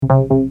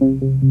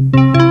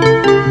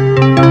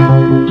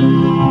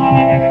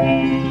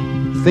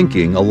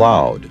Thinking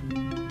Aloud.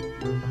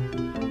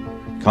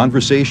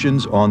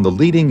 Conversations on the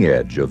leading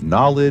edge of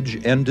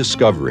knowledge and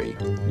discovery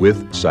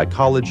with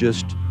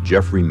psychologist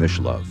Jeffrey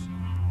Mishlove.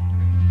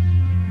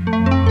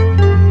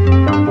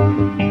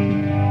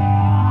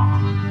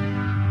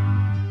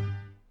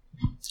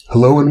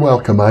 Hello and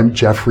welcome. I'm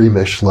Jeffrey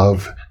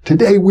Mishlove.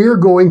 Today we're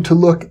going to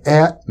look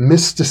at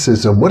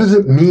mysticism. What does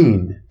it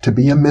mean to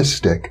be a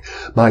mystic?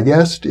 My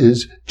guest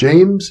is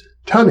James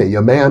Tunney,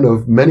 a man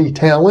of many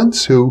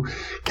talents who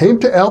came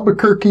to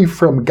Albuquerque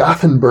from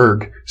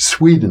Gothenburg,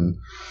 Sweden.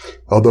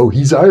 Although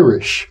he's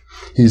Irish,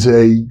 he's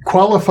a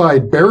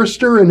qualified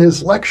barrister and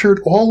has lectured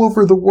all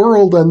over the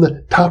world on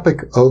the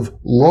topic of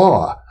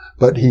law.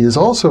 But he is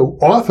also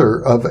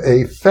author of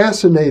a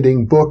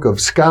fascinating book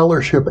of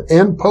scholarship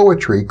and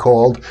poetry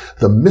called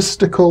The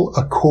Mystical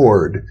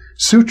Accord,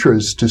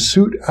 Sutras to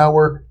Suit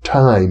Our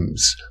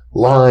Times,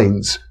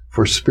 Lines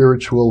for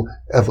Spiritual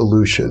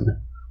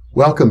Evolution.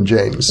 Welcome,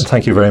 James.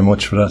 Thank you very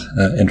much for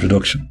that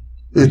introduction.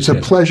 It's a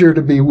pleasure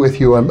to be with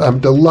you.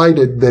 I'm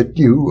delighted that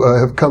you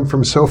have come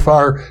from so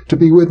far to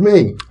be with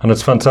me. And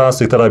it's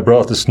fantastic that I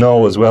brought the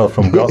snow as well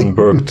from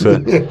Gothenburg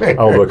to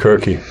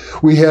Albuquerque.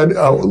 We had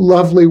a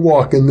lovely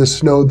walk in the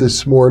snow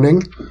this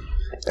morning,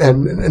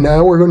 and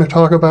now we're going to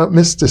talk about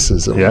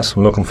mysticism. Yes,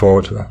 I'm looking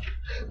forward to that.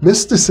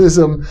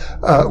 Mysticism,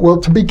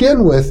 well, to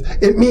begin with,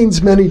 it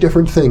means many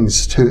different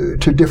things to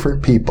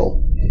different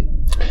people.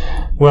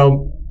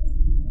 Well,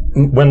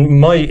 when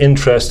my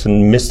interest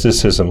in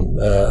mysticism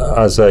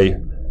as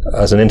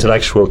an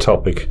intellectual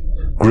topic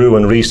grew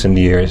in recent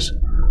years,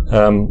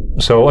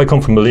 so I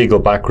come from a legal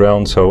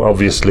background, so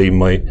obviously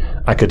my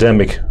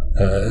academic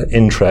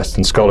interest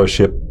in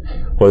scholarship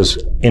was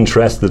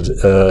interested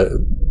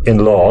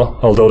in law,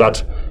 although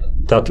that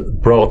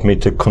brought me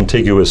to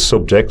contiguous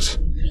subjects.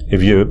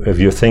 If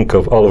you think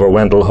of Oliver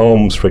Wendell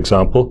Holmes, for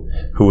example,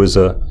 who was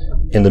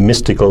in the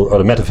mystical or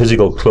the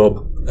metaphysical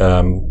club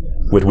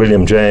with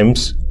William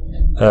James,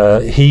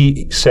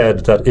 he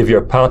said that if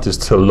your path is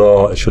to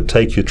law, it should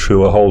take you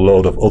through a whole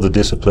load of other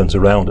disciplines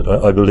around it.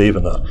 I believe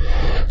in that.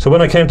 So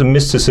when I came to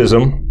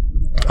mysticism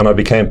and I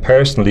became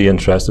personally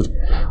interested,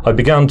 I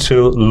began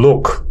to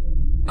look,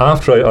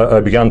 after I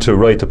began to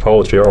write the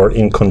poetry or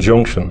in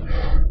conjunction,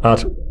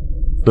 at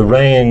the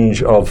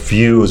range of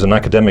views in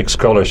academic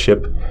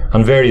scholarship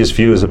and various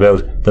views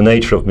about the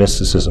nature of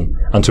mysticism,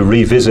 and to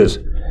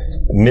revisit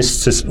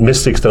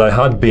mystics that I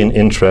had been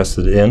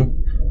interested in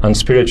and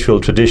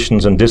spiritual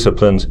traditions and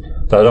disciplines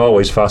that had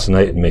always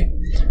fascinated me.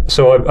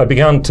 So I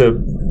began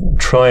to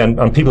try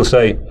and people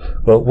say,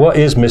 well, what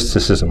is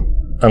mysticism?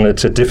 And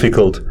it's a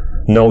difficult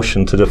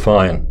notion to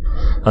define.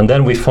 And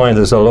then we find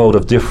there's a load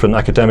of different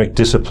academic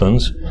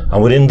disciplines,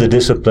 and within the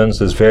disciplines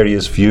there's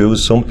various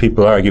views. Some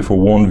people argue for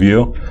one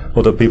view,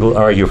 other people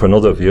argue for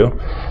another view.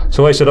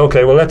 So I said,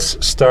 okay, well, let's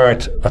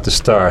start at the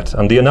start.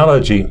 And the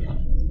analogy,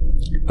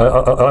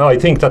 I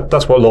think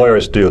that's what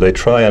lawyers do. They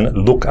try and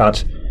look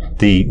at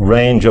the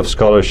range of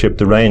scholarship,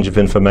 the range of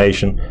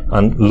information,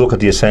 and look at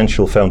the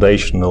essential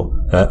foundational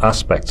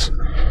aspects.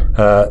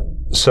 And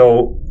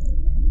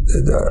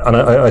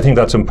I think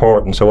that's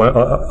important. So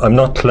I'm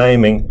not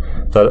claiming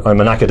that I'm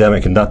an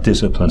academic in that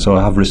discipline, so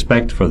I have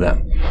respect for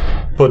them.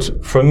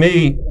 But for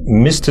me,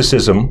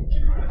 mysticism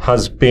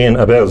has been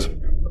about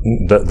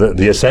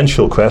the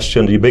essential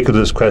question, the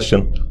ubiquitous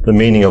question, the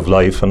meaning of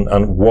life,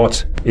 and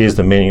what is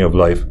the meaning of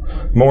life.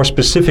 More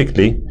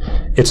specifically,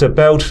 it's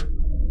about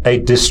a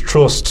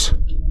distrust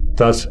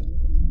that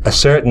a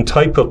certain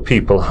type of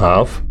people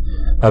have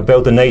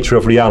about the nature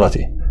of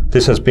reality.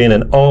 This has been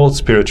in all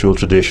spiritual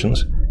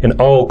traditions, in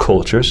all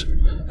cultures.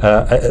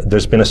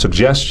 There's been a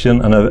suggestion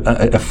and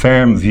a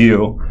firm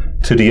view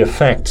to the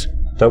effect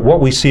that what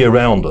we see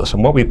around us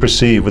and what we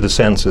perceive with the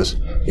senses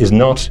is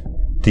not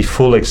the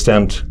full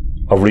extent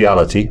of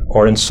reality,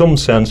 or in some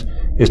sense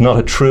is not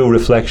a true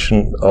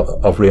reflection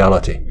of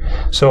reality.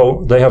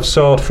 So they have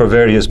sought for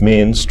various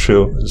means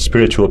through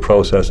spiritual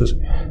processes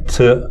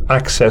to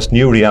access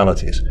new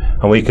realities.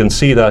 And we can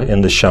see that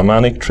in the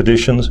shamanic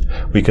traditions,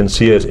 we can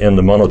see it in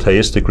the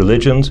monotheistic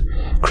religions,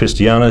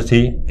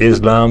 Christianity,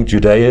 Islam,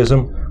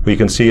 Judaism, we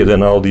can see it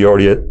in all the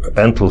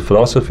Oriental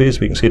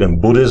philosophies, we can see it in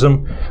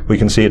Buddhism, we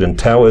can see it in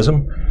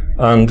Taoism,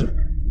 and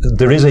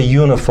there is a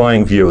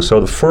unifying view. So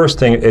the first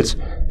thing, it's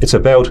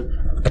about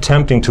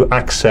attempting to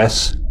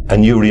access a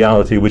new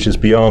reality which is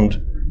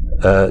beyond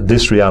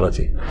this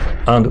reality.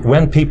 And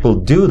when people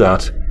do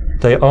that,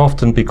 they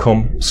often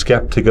become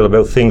skeptical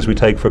about things we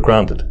take for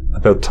granted,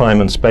 about time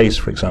and space,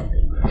 for example.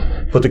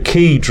 But the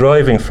key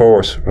driving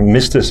force for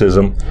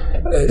mysticism,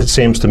 it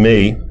seems to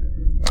me,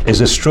 is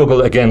a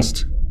struggle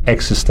against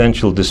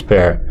existential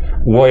despair.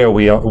 Why are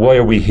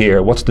we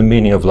here? What's the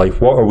meaning of life?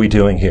 What are we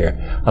doing here?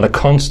 And a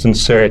constant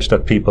search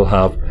that people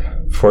have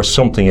for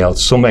something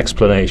else, some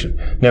explanation.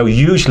 Now,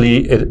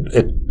 usually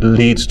it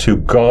leads to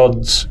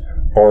gods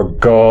or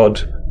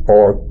God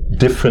or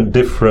different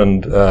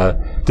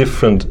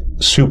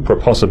super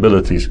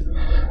possibilities.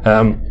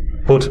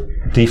 But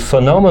the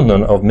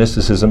phenomenon of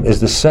mysticism is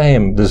the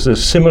same. There's a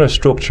similar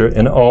structure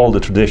in all the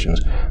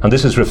traditions. And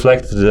this is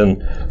reflected in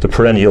the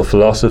perennial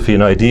philosophy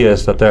and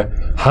ideas that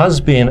there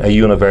has been a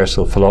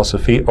universal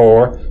philosophy,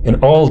 or in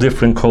all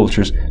different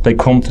cultures, they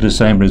come to the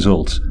same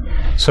results.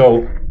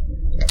 So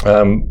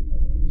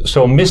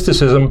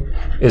mysticism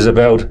is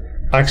about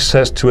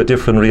access to a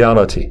different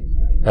reality.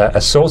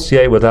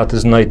 Associate with that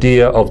is an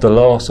idea of the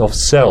loss of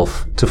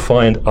self to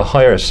find a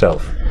higher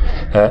self.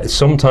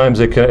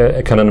 Sometimes it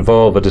can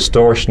involve a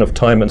distortion of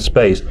time and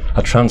space,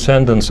 a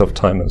transcendence of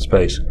time and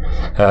space.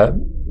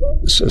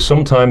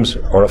 Sometimes,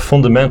 or a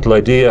fundamental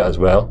idea as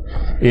well,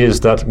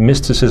 is that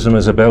mysticism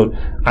is about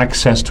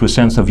access to a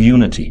sense of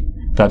unity,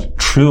 that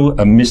through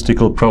a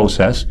mystical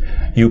process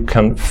you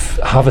can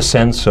have a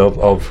sense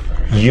of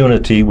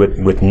unity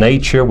with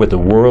nature, with the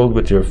world,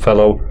 with your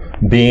fellow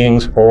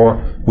beings, or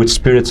with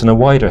spirits in a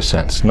wider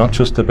sense, not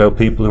just about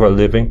people who are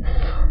living.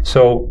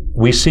 So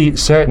we see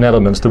certain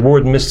elements. The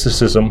word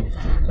mysticism,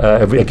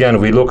 if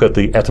we look at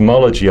the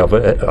etymology of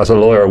it, as a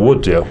lawyer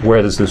would do,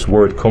 where does this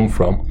word come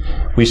from?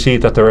 We see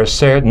that there are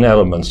certain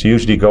elements,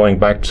 usually going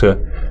back to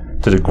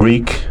the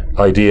Greek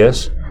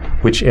ideas,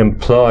 which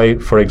imply,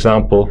 for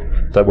example,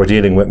 that we're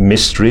dealing with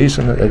mysteries,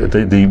 and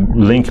the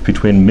link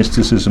between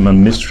mysticism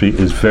and mystery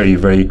is very,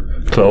 very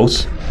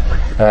close.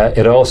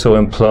 It also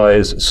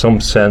implies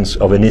some sense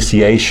of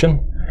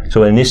initiation.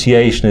 So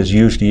initiation is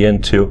usually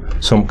into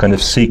some kind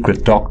of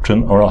secret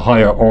doctrine or a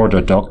higher order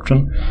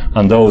doctrine,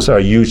 and those are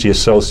usually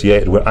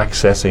associated with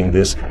accessing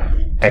this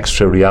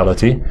extra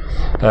reality.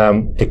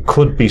 It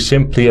could be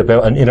simply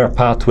about an inner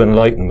path to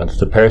enlightenment,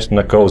 the person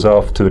that goes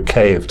off to a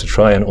cave to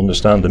try and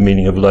understand the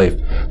meaning of life,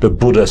 the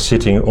Buddha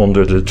sitting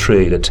under the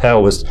tree, the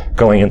Taoist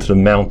going into the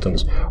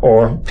mountains,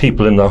 or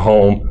people in their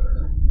home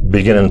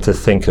beginning to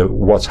think of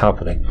what's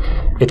happening.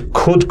 It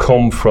could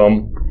come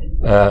from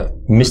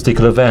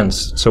mystical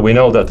events. So we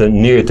know that the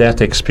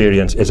near-death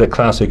experience is a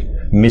classic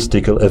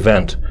mystical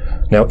event.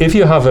 Now, if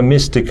you have a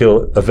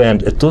mystical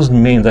event, it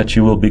doesn't mean that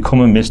you will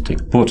become a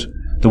mystic, but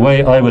the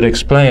way I would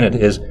explain it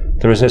is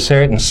there is a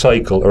certain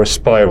cycle or a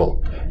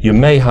spiral. You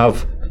may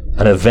have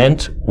an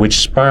event which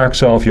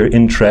sparks off your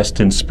interest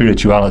in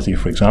spirituality,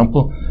 for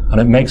example, and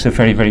it makes it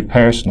very, very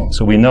personal.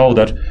 So we know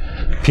that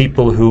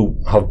people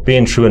who have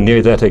been through a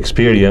near-death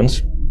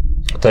experience,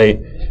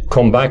 they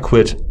come back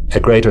with a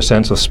greater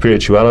sense of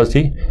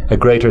spirituality, a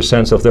greater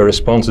sense of their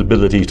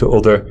responsibility to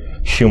other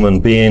human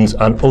beings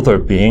and other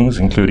beings,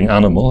 including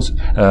animals,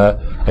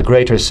 a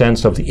greater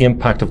sense of the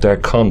impact of their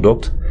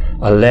conduct.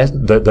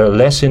 They're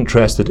less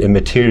interested in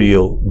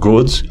material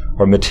goods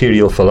or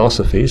material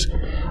philosophies,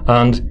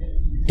 and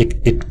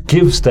it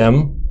gives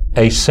them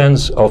a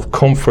sense of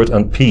comfort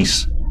and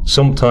peace.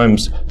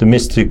 Sometimes the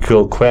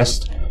mystical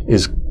quest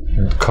is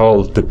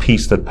called the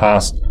peace that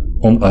passed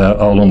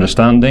all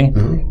understanding.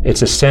 Mm-hmm.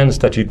 It's a sense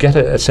that you get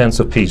a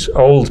sense of peace.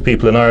 Old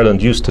people in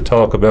Ireland used to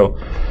talk about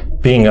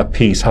being at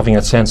peace, having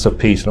a sense of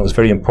peace, and it was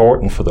very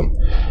important for them.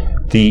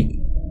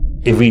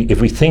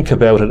 If we think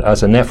about it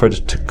as an effort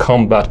to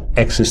combat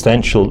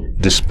existential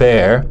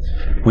despair,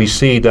 we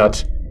see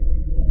that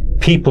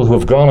people who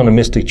have gone on a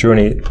mystic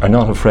journey are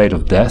not afraid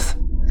of death.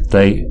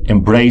 They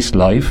embrace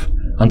life,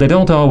 and they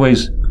don't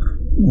always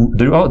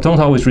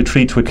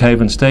retreat to a cave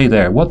and stay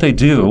there. What they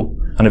do,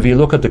 and if you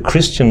look at the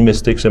Christian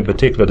mystics in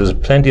particular, there's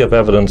plenty of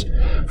evidence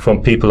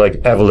from people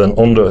like Evelyn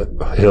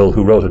Underhill,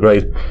 who wrote a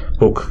great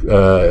book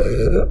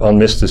on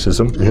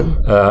mysticism,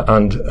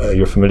 and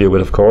you're familiar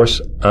with, of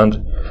course.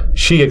 And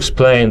she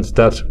explained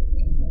that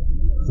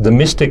the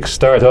mystics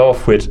start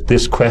off with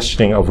this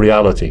questioning of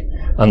reality,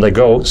 and they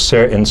go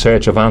in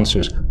search of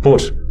answers.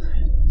 But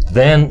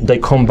then they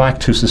come back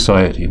to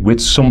society with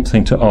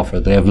something to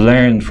offer. They have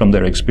learned from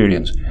their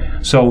experience.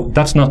 So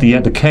that's not the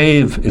end. The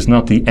cave is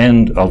not the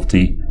end of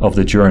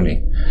the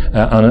journey,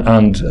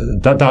 and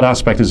that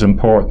aspect is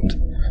important.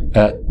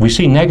 We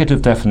see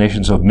negative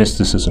definitions of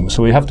mysticism,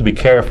 so we have to be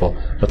careful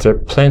that there are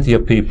plenty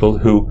of people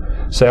who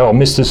say, "Oh,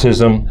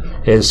 mysticism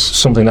is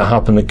something that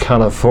happened in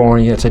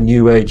California. It's a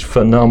New Age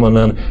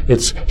phenomenon.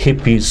 It's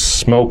hippies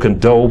smoking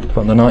dope,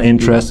 and they're not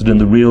interested in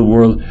the real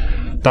world."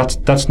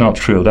 That's not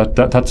true.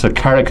 That's a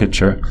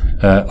caricature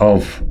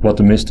of what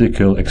the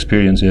mystical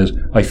experience is.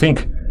 I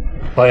think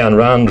Ayn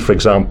Rand, for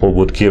example,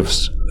 would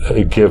give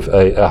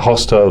a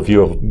hostile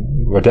view of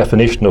or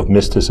definition of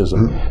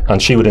mysticism,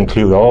 and she would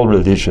include all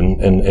religion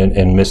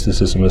in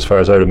mysticism, as far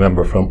as I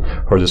remember from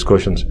her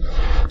discussions.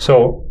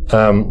 So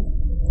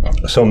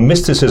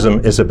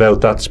mysticism is about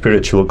that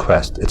spiritual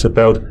quest. It's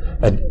about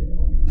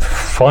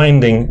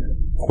finding.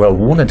 Well,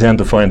 one,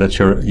 identifying that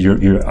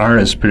you are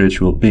a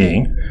spiritual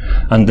being,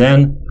 and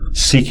then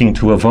seeking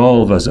to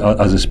evolve as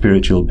a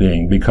spiritual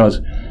being,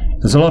 because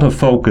there's a lot of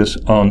focus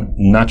on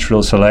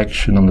natural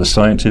selection, on the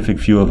scientific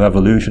view of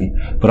evolution,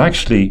 but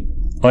actually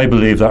I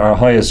believe that our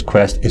highest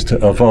quest is to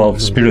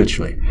evolve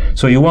spiritually.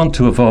 So you want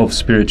to evolve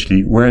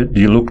spiritually, where do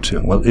you look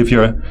to? Well, if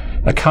you're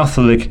a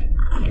Catholic,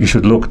 you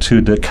should look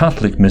to the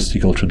Catholic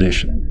mystical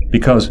tradition,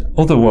 because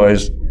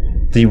otherwise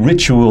the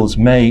rituals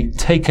may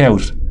take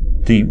out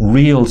the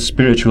real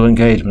spiritual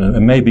engagement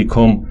and may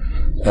become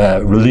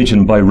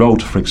religion by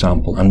rote, for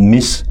example, and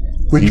miss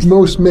which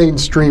most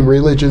mainstream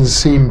religions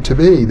seem to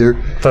be. There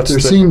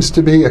seems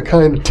to be a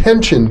kind of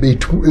tension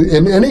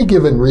in any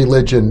given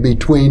religion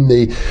between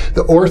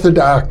the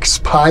orthodox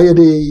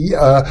piety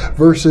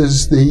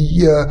versus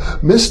the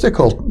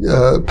mystical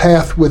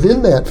path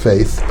within that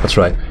faith. That's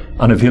right.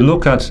 And if you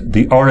look at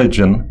the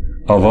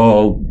origin of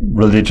all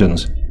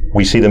religions,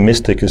 we see the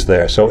mystic is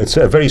there. So it's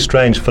a very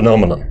strange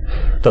phenomenon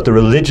that the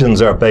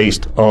religions are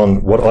based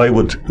on what I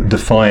would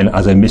define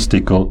as a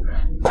mystical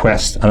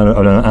quest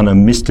and a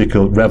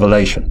mystical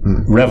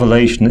revelation.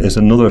 Revelation is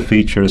another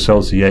feature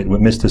associated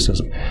with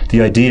mysticism.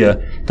 The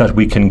idea that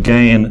we can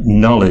gain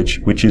knowledge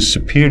which is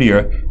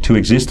superior to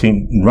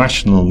existing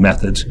rational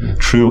methods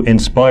through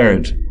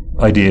inspired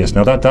ideas.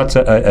 Now that's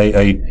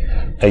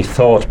a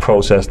thought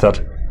process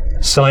that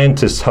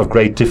scientists have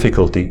great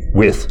difficulty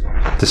with,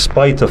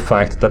 despite the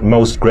fact that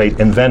most great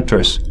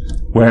inventors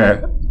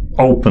were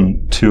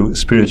open to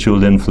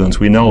spiritual influence.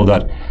 We know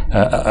that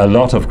a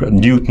lot of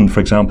Newton, for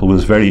example,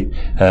 was very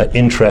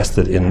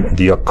interested in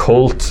the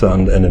occult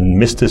and in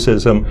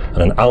mysticism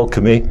and in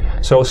alchemy.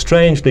 So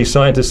strangely,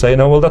 scientists say,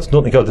 no, well, that's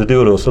nothing got to do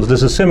with us. So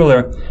there's a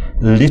similar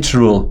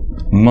literal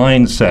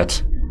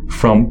mindset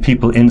from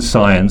people in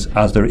science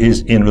as there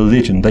is in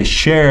religion. They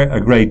share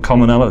a great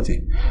commonality.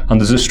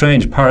 And there's a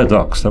strange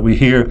paradox that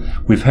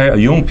we've heard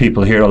young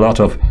people hear a lot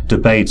of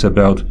debates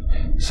about,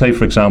 say,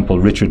 for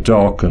example, Richard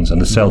Dawkins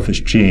and the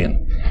selfish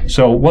gene.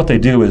 So what they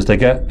do is they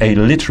get a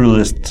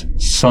literalist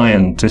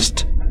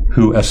scientist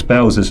who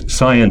espouses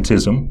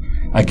scientism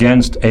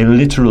against a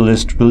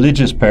literalist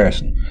religious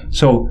person.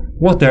 So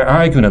what they're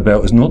arguing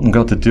about has nothing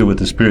got to do with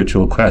the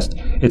spiritual quest.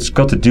 It's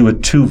got to do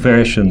with two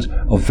versions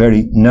of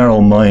very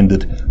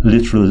narrow-minded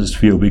literalist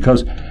view,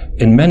 because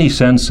in many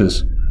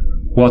senses,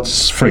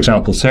 what's, for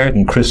example,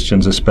 certain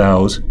Christians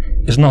espouse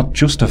is not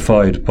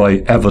justified by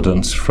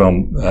evidence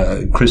from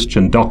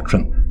Christian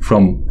doctrine,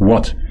 from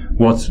what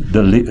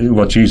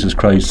Jesus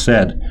Christ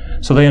said.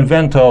 So they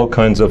invent all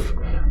kinds of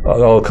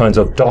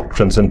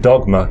doctrines and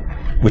dogma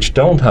which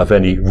don't have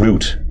any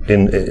root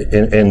in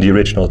the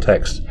original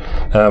text.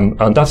 And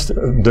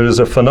there is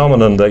a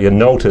phenomenon that you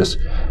notice,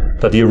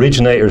 that the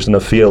originators in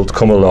the field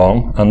come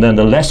along, and then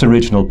the less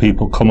original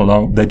people come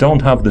along. They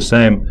don't have the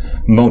same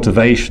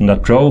motivation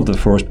that drove the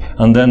first,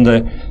 and then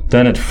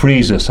it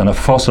freezes and it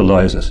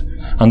fossilizes.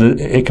 And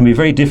it can be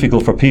very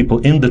difficult for people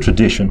in the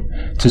tradition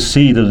to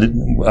see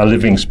a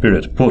living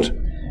spirit. But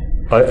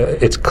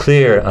it's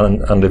clear,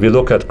 and if you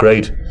look at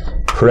great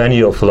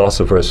perennial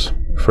philosophers,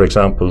 for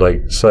example,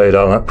 like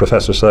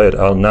Professor Syed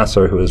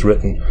Al-Nasser, who has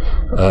written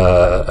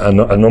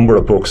a number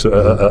of books,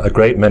 a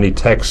great many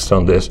texts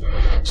on this.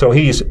 So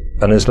he's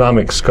an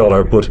Islamic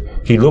scholar, but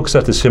he looks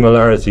at the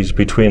similarities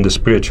between the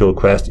spiritual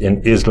quest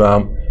in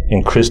Islam,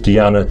 in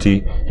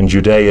Christianity, in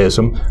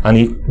Judaism,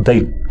 and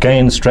they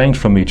gain strength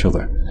from each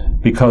other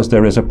because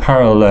there is a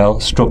parallel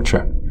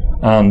structure.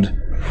 And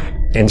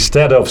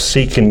instead of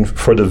seeking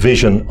for the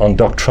vision on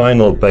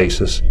doctrinal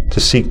basis, to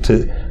seek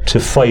to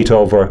fight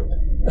over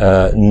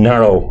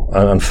narrow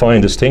and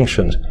fine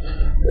distinctions,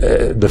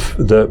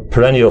 the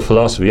perennial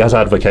philosophy, as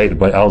advocated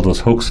by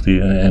Aldous Huxley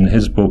in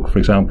his book, for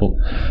example,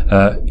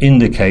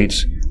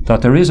 indicates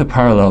that there is a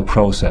parallel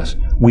process.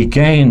 We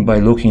gain by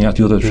looking at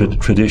the other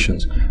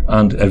traditions.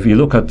 And if you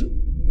look at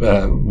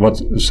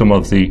what some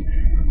of the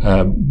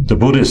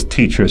Buddhist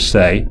teachers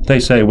say, they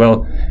say,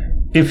 well,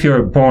 if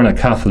you're born a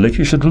Catholic,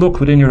 you should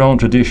look within your own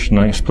tradition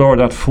and explore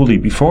that fully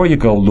before you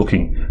go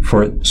looking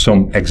for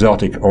some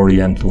exotic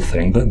Oriental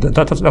thing.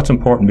 That's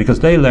important, because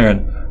they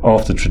learn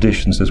off the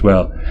traditions as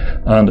well.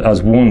 And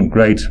as one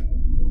great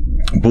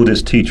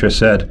Buddhist teacher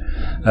said,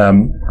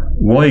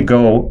 why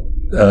go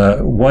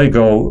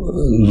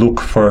look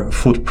for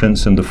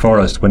footprints in the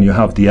forest when you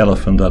have the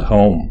elephant at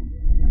home?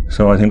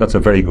 So I think that's a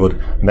very good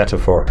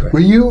metaphor.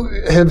 Well, you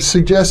have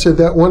suggested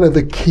that one of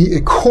the key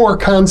core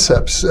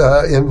concepts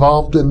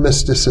involved in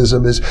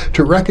mysticism is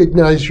to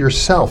recognize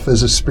yourself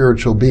as a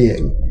spiritual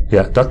being.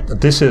 Yeah,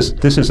 this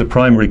is a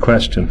primary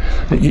question.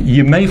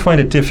 You may find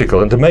it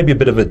difficult, and there may be a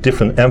bit of a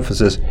different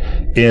emphasis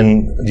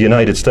in the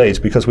United States,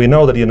 because we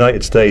know that the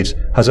United States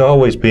has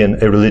always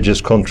been a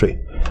religious country.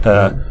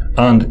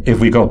 And if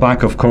we go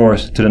back, of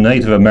course, to the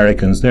Native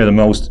Americans, they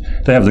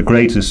have the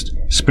greatest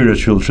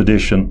spiritual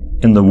tradition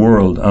in the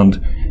world.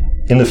 And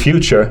in the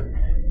future,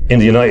 in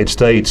the United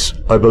States,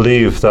 I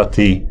believe that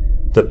the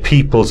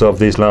peoples of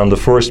this land, the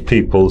first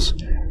peoples,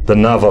 the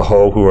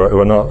Navajo, who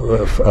are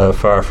not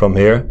far from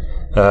here,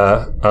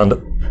 and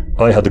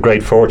I had the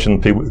great fortune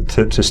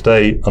to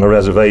stay on a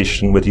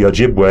reservation with the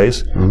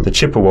Ojibways, the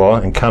Chippewa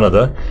in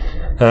Canada.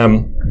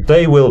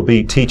 They will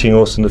be teaching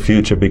us in the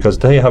future because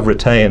they have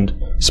retained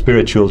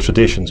spiritual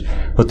traditions.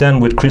 But then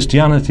with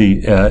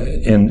Christianity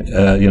in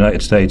the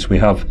United States, we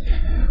have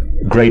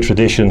great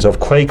traditions of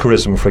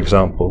Quakerism, for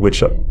example,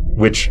 which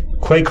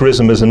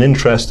Quakerism is an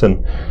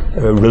interesting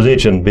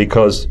religion,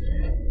 because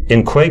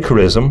in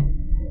Quakerism,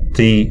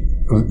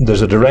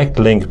 there's a direct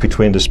link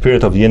between the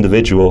spirit of the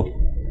individual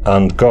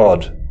and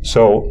God.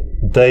 So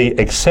they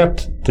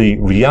accept the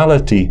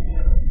reality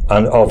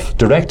and of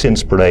direct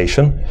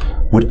inspiration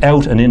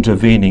without an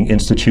intervening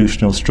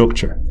institutional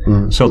structure.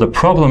 So the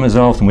problem is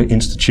often with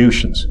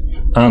institutions.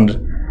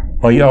 And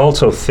I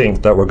also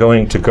think that we're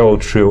going to go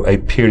through a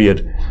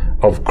period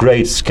of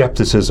great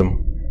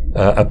skepticism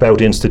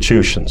about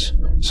institutions.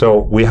 So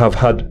we have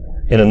had,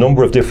 in a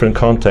number of different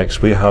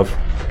contexts, we have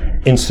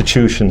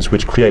institutions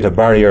which create a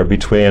barrier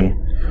between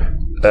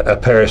a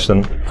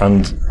person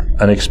and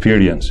an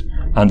experience,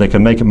 and they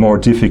can make it more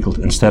difficult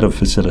instead of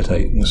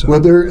facilitating. So. Well,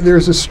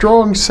 there's a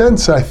strong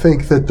sense, I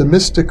think, that the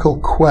mystical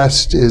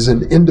quest is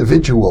an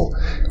individual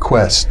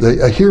quest,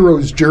 a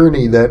hero's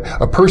journey that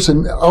a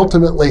person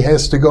ultimately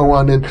has to go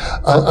on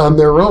on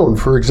their own.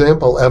 For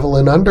example,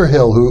 Evelyn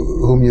Underhill,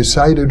 whom you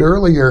cited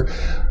earlier,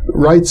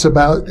 writes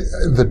about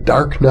the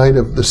dark night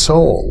of the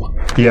soul.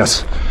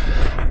 Yes.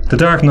 The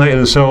dark night of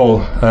the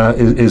soul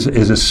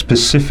is a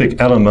specific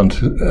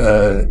element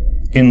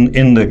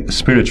in the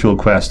spiritual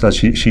quest, as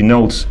she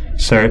notes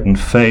certain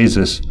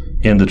phases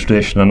in the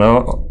tradition. And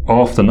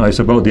often, I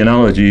suppose, the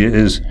analogy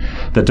is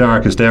the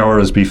darkest hour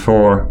is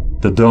before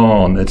the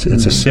dawn. It's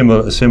a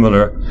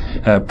similar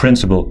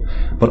principle.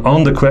 But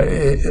on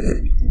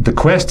the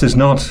quest is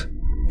not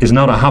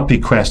a happy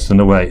quest in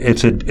a way.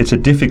 It's a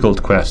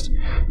difficult quest.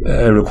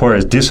 It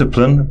requires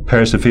discipline,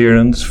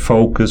 perseverance,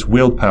 focus,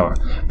 willpower.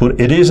 But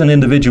it is an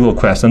individual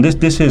quest, and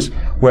this is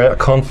where a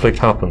conflict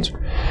happens.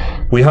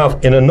 We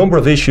have, in a number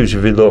of issues,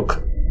 if you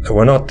look,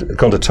 we're not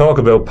going to talk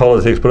about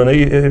politics, but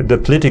in the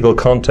political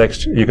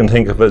context you can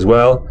think of as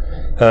well.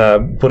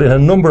 But in a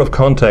number of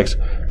contexts,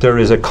 there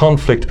is a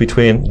conflict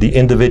between the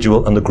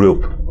individual and the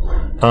group.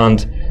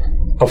 And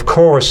of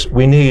course,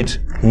 we need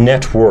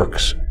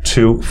networks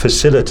to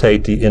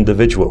facilitate the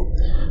individual.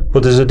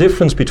 But there's a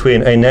difference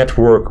between a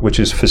network which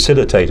is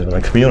facilitated in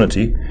a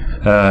community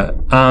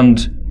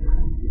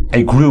and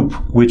a group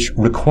which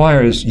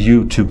requires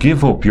you to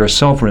give up your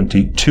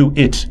sovereignty to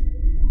it.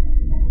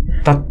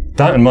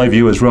 That in my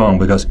view is wrong,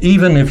 because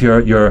even if you're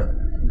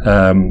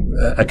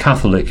a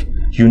Catholic,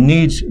 you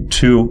need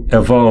to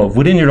evolve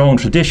within your own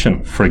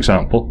tradition, for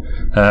example,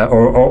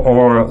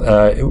 or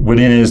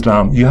within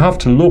Islam. You have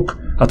to look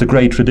at the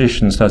great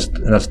traditions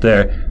that's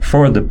there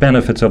for the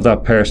benefits of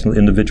that personal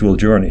individual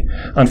journey.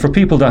 And for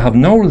people that have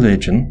no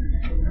religion,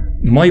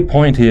 my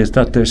point is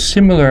that there's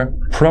similar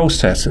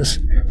processes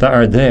that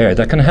are there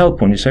that can help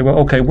one. You say, well,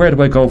 okay, where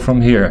do I go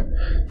from here?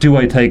 Do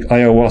I take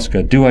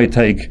ayahuasca? Do I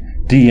take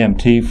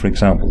DMT, for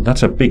example?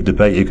 That's a big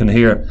debate. You can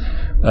hear,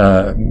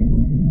 I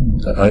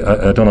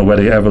don't know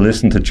whether you ever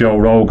listened to Joe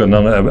Rogan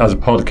as a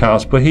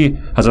podcast, but he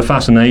has a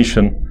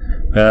fascination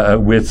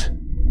with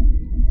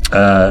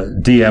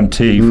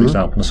DMT, for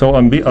example. So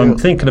I'm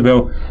thinking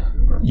about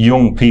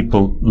young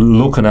people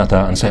looking at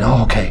that and saying,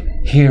 oh, okay,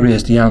 here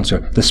is the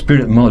answer. The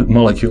spirit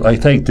molecule, I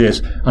take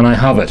this and I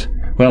have it.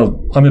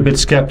 Well, I'm a bit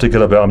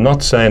skeptical about it. I'm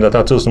not saying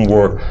that doesn't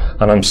work,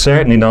 and I'm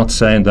certainly not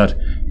saying that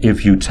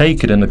if you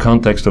take it in the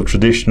context of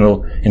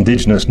traditional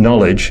indigenous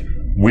knowledge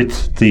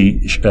with the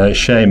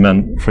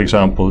shaman, for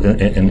example,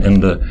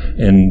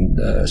 in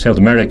South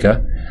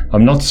America,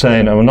 I'm not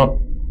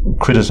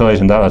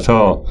criticizing that at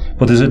all.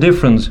 But there's a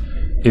difference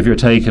if you're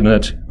taking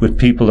it with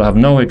people that have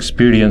no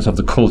experience of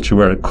the culture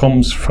where it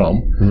comes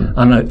from,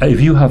 and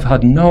if you have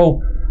had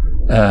no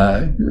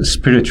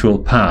spiritual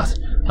path,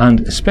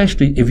 and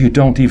especially if you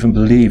don't even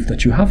believe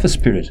that you have a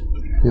spirit,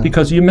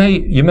 because you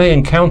may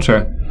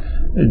encounter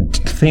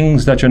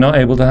things that you're not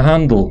able to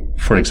handle,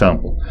 for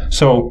example.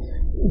 So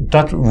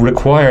that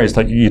requires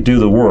that you do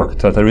the work,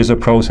 that there is a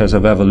process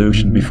of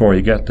evolution before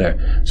you get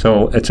there.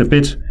 So it's a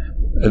bit,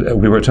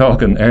 we were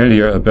talking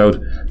earlier about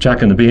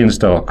Jack and the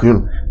Beanstalk.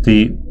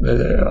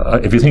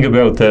 If you think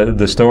about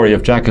the story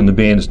of Jack and the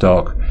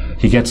Beanstalk,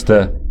 he gets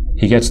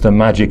the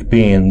magic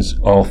beans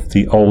of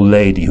the old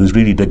lady who's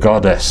really the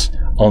goddess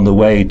on the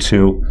way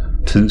to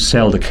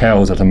sell the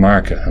cows at the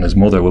market, and his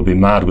mother will be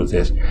mad with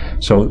this.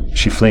 So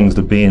she flings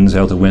the beans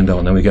out the window,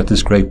 and then we get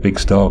this great big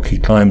stalk. He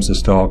climbs the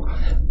stalk,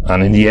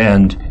 and in the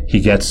end, he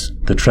gets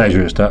the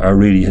treasures that are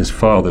really his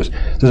father's.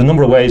 There's a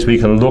number of ways we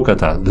can look at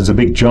that. There's a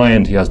big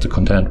giant he has to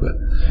contend with.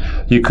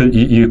 You could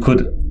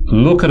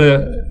look at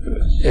it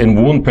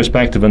in one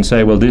perspective and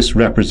say, well, this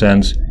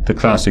represents the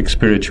classic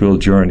spiritual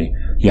journey.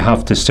 You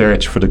have to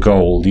search for the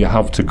gold. You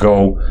have to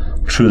go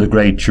through the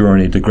great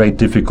journey, the great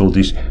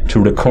difficulties to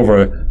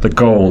recover the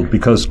gold,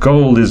 because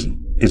gold is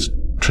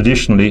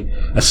traditionally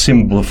a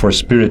symbol for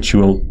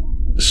spiritual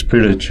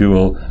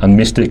and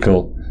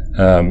mystical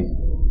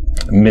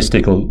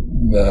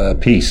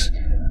peace.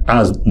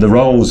 As the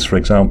rose, for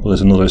example,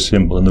 is another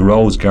symbol, and the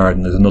rose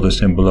garden is another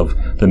symbol of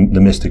the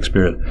mystic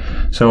spirit.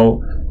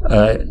 So,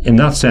 in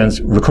that sense,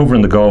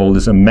 recovering the gold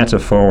is a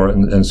metaphor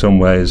in some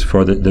ways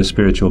for the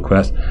spiritual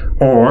quest.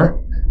 Or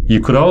you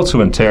could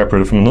also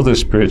interpret it from another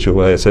spiritual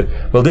way and say,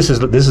 well, this is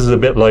a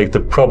bit like the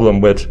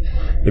problem with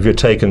if you're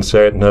taking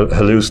certain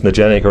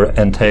hallucinogenic or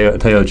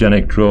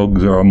entheogenic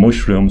drugs or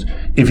mushrooms,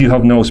 if you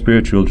have no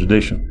spiritual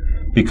tradition,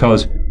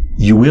 because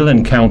you will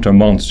encounter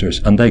monsters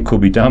and they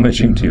could be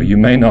damaging to you. You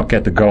may not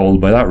get the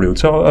gold by that route.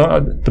 So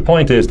the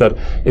point is that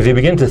if you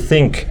begin to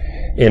think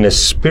in a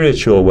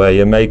spiritual way,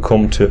 you may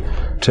come to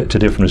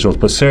different results.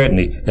 But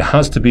certainly, it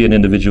has to be an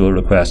individual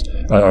request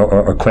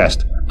or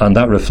quest, and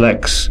that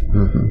reflects.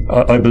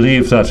 I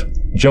believe that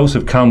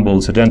Joseph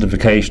Campbell's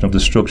identification of the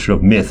structure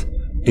of myth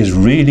is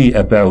really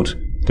about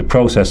the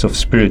process of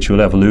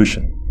spiritual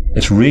evolution.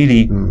 It's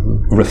really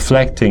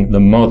reflecting the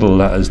model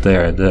that is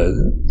there.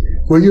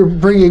 Well, you're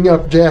bringing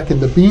up Jack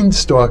and the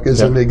Beanstalk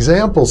as an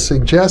example,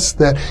 suggests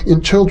that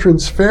in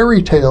children's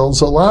fairy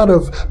tales, a lot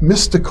of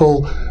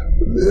mystical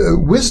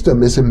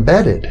wisdom is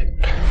embedded.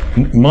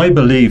 My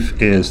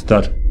belief is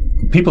that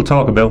people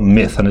talk about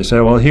myth and they say,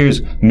 well,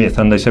 here's myth.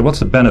 And they say, what's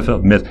the benefit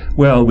of myth?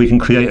 Well, we can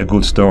create a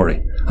good story.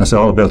 And it's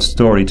all about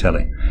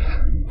storytelling.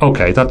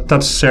 Okay,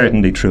 that's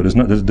certainly true.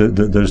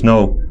 There's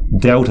no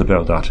doubt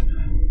about that.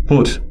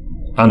 But,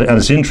 and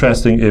it's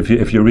interesting if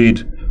you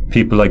read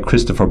people like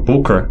Christopher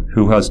Booker,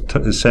 who has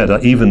said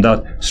that even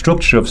that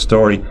structure of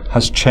story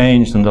has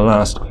changed in the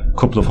last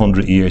couple of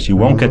 100 years. You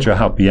won't get your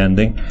happy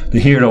ending. The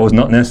hero is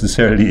not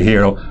necessarily a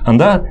hero. And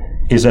that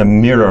is a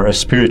mirror, a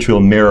spiritual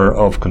mirror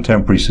of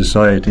contemporary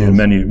society in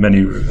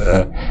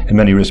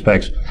many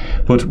respects.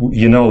 But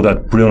you know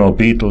that Bruno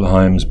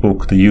Bettelheim's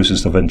book, The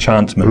Uses of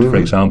Enchantment, for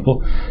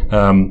example,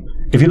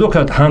 if you look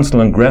at Hansel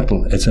and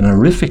Gretel, it's an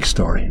horrific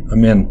story. I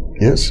mean,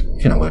 yes,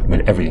 you know,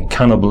 with everything,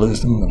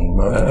 cannibalism,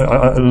 and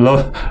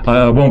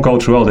I won't go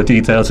through all the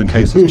details in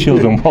case there's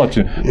children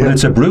watching. But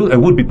it's a brutal. It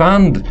would be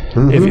banned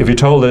if you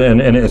told it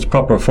in its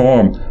proper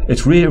form.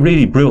 It's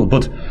really brutal.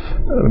 But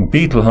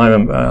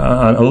Bettelheim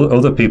and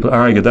other people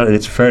argue that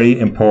it's very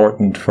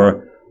important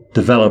for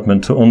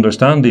development to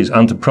understand these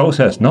and to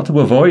process, not to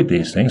avoid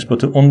these things, but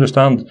to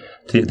understand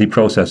the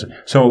process.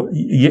 So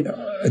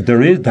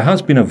there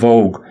has been a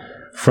vogue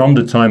from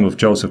the time of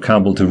Joseph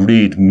Campbell to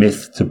read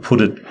myth, to put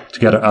it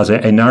together as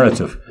a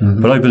narrative.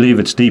 But I believe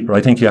it's deeper.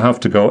 I think you have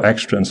to go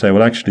extra and say,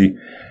 well, actually,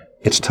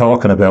 it's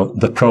talking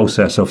about the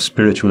process of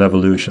spiritual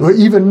evolution. Well,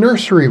 even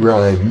nursery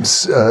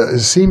rhymes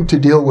seem to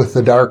deal with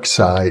the dark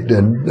side.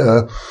 And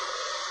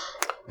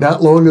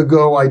not long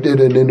ago, I did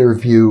an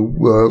interview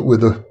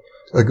with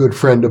a good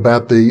friend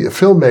about the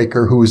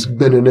filmmaker who's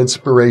been an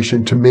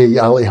inspiration to me,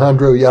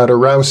 Alejandro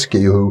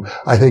Jodorowsky, who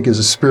I think is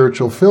a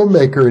spiritual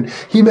filmmaker. And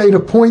he made a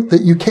point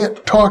that you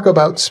can't talk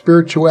about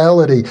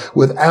spirituality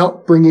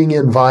without bringing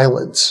in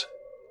violence.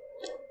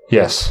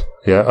 Yes.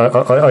 Yeah.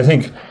 I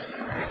think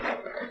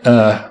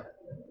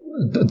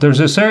there's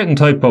a certain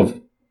type of,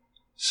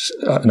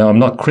 now I'm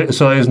not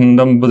criticizing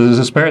them, but there's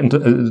a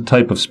certain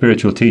type of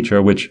spiritual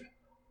teacher which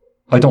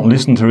I don't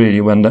listen to really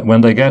when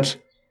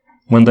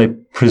they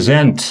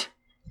present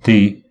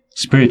the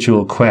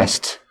spiritual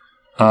quest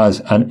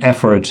as an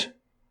effort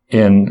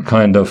in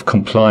kind of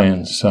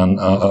compliance and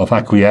of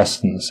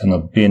acquiescence and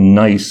of being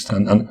nice,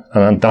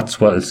 and that's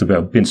what it's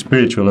about. Being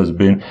spiritual is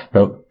being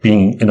about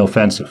being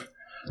inoffensive.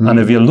 And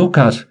if you look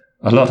at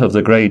a lot of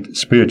the great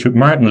spiritual,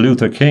 Martin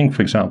Luther King,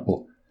 for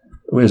example,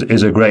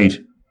 is a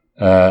great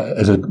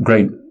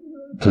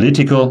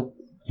political,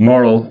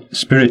 moral,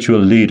 spiritual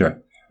leader.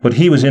 But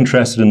he was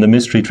interested in the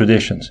mystery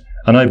traditions,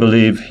 and I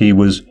believe he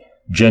was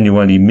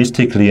genuinely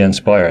mystically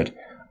inspired,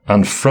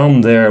 and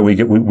from there we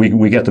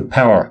get the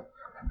power.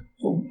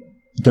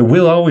 There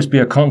will always be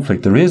a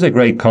conflict. There is a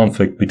great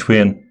conflict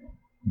between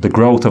the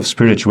growth of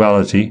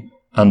spirituality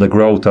and the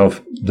growth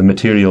of the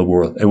material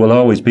world. It will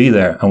always be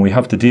there, and we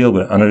have to deal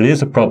with it. And it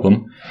is a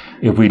problem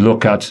if we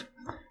look at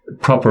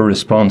proper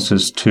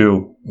responses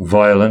to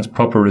violence,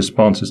 proper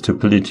responses to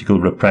political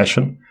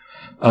repression.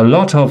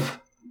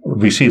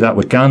 We see that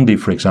with Gandhi,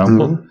 for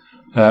example.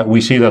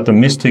 We see that the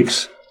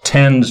mystics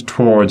tend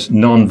towards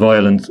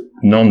non-violent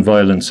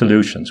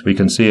solutions. We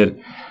can see it.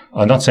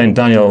 I'm not saying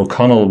Daniel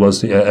O'Connell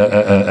was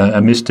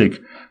a mystic,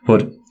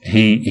 but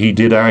he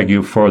did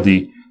argue for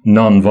the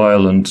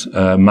non-violent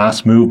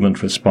mass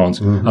movement response,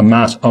 a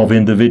mass of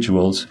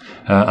individuals,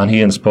 and he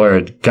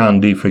inspired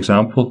Gandhi, for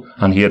example,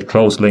 and he had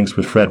close links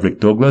with Frederick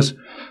Douglass.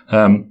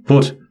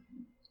 But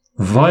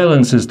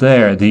violence is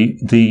there.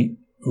 The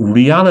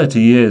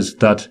reality is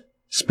that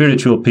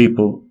spiritual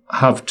people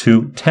have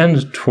to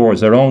tend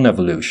towards their own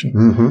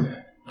evolution.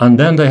 And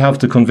then they have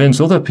to convince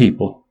other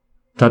people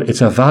that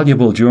it's a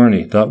valuable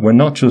journey, that we're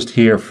not just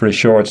here for a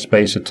short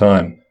space of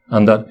time,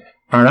 and that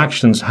our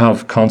actions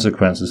have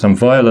consequences. And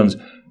violence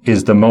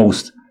is the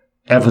most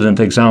evident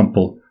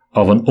example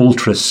of an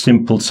ultra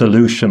simple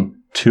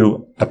solution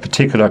to a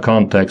particular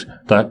context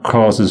that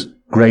causes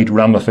great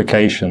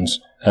ramifications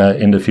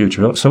in the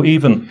future. So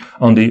even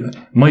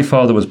my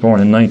father was born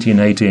in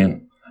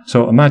 1918.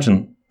 So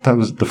imagine, that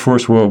was the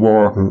First World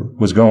War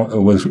was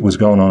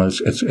going on.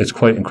 It's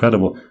quite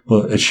incredible.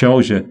 But it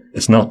shows you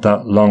it's not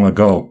that long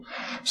ago.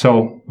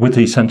 So with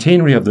the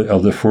centenary of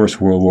the First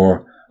World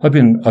War, I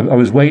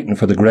was waiting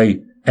for the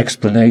great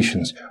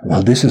explanations.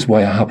 Well, this is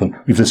why it happened.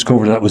 We've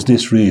discovered that was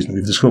this reason.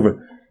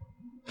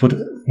 But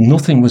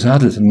nothing was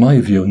added, in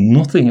my view.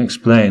 Nothing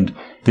explained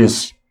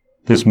this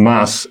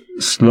mass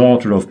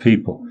slaughter of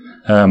people,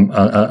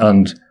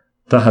 and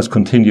that has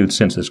continued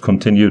since. It's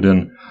continued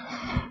in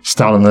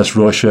Stalinist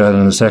Russia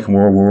and the Second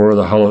World War,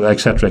 the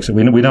Holocaust, etc.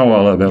 We know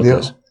all about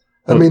this.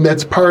 I mean,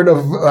 that's part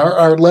of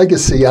our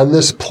legacy on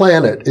this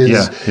planet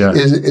is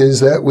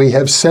that we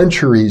have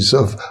centuries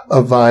of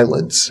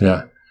violence.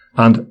 Yeah.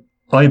 And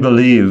I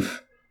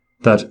believe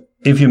that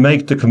if you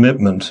make the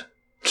commitment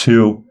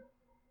to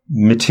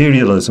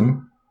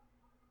materialism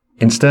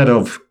instead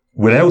of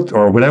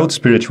without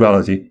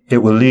spirituality, it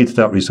will lead to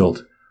that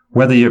result.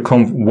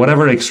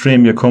 Whatever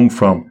extreme you come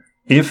from,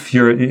 if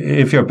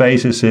your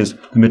basis is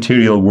the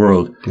material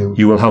world,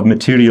 you will have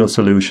material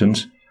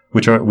solutions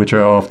which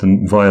are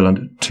often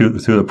violent to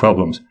the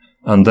problems,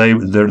 and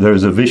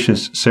there's a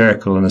vicious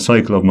circle and a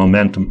cycle of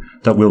momentum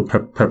that will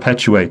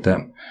perpetuate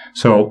them.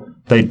 So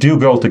they do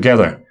go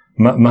together.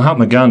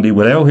 Mahatma Gandhi,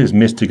 without his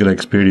mystical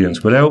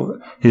experience, without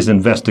his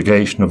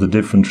investigation of the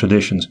different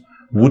traditions,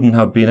 wouldn't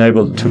have been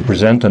able to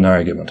present an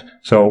argument.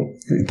 So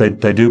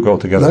they do go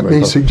together. Let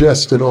me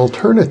suggest an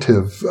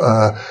alternative,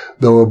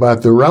 though,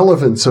 about the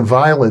relevance of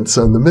violence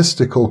on the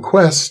mystical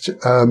quest.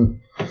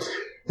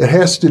 It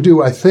has to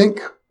do, I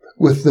think,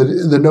 with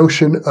the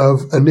notion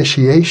of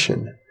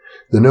initiation.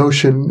 The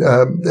notion,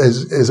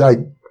 as I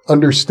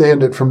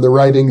understand it from the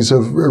writings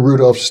of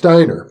Rudolf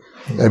Steiner,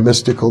 a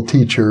mystical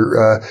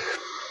teacher,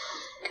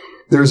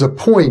 there's a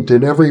point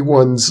in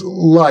everyone's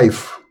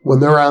life when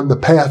they're on the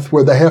path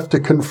where they have to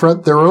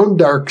confront their own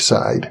dark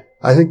side.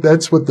 I think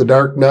that's what the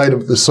dark night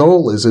of the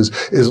soul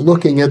is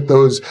looking at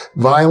those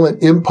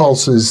violent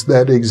impulses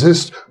that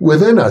exist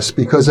within us,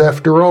 because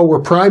after all, we're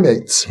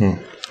primates.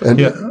 And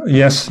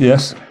yes.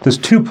 There's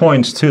 2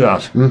 points to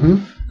that.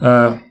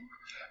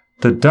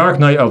 The dark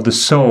night of the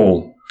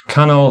soul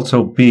can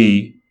also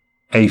be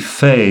a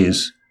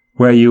phase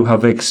where you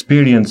have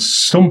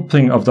experienced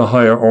something of the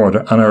higher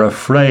order and are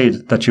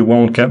afraid that you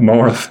won't get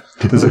more of.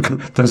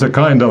 There's a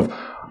kind of,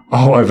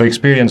 I've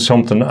experienced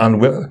something,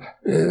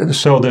 and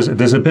so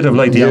there's a bit of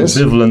like the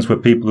ambivalence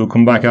with people who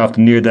come back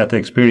after near-death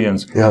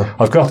experience. Yeah.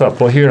 I've got that,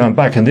 but here I'm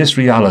back in this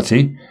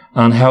reality,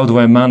 and how do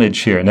I manage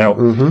here? Now,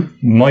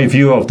 my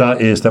view of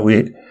that is that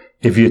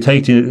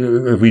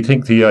if we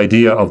think the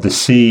idea of the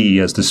sea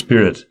as the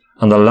spirit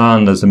and the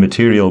land as the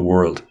material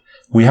world,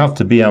 we have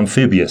to be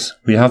amphibious.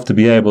 We have to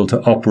be able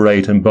to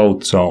operate in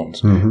both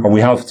zones, or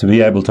we have to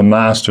be able to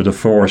master the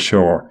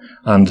foreshore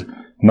and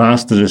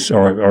master this,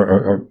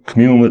 or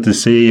commune with the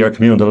sea or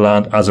commune with the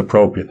land as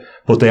appropriate.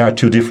 But they are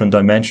 2 different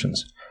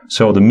dimensions.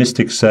 So the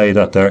mystics say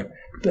that there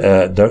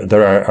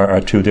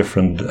are 2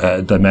 different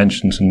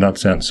dimensions in that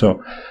sense.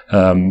 So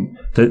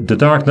the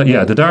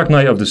dark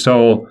night of the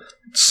soul,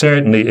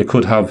 certainly it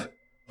could have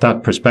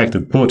that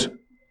perspective. But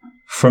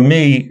for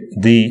me,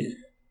 the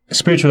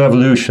spiritual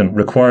evolution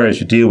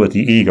requires you deal with the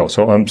ego.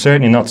 So I'm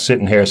certainly not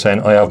sitting here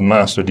saying I have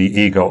mastered the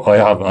ego.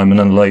 I'm an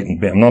enlightened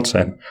being. I'm not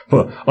saying,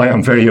 but I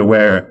am very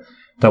aware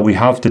that we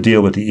have to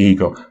deal with the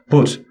ego.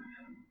 But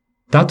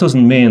that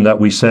doesn't mean that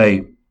we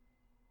say,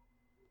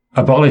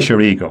 abolish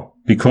your ego,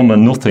 become a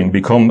nothing,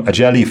 become a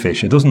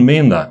jellyfish. It doesn't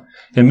mean that.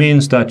 It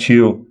means that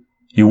you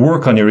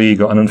work on your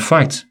ego. And in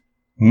fact,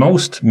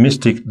 most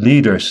mystic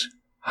leaders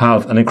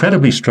have an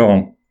incredibly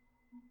strong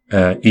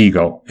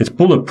ego. It's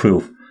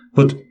bulletproof,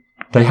 but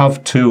they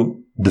have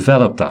to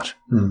develop that.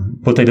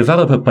 But they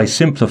develop it by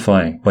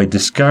simplifying, by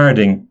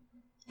discarding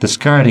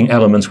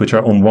elements which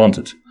are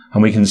unwanted.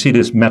 And we can see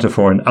this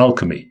metaphor in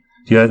alchemy.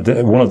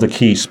 One of the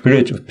key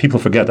people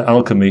forget that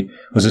alchemy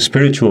was a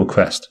spiritual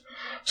quest.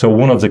 So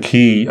one of the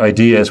key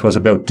ideas was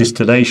about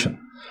distillation.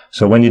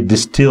 So when you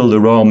distill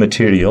the raw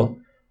material,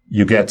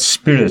 you get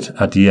spirit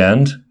at the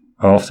end,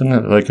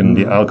 often, like in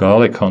the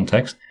alcoholic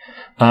context,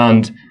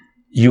 and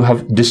you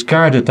have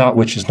discarded that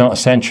which is not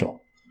essential.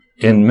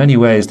 In many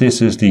ways,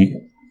 this is the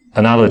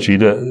analogy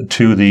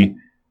to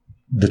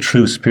the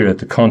true spirit,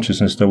 the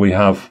consciousness that we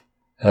have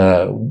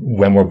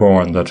when we're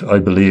born, that I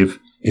believe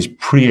is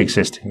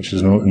pre-existing, which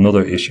is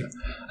another issue.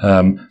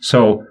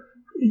 So,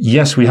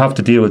 yes, we have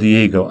to deal with the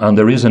ego, and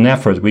there is an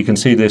effort. We can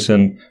see this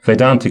in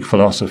Vedantic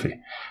philosophy.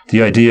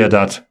 The idea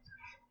that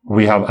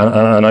we have,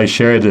 and I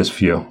share this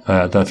view,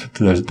 that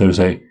there's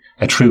a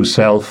true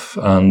self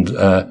and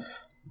a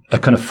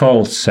kind of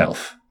false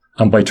self.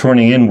 And by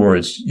turning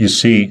inwards, you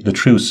see the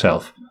true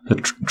self, the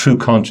true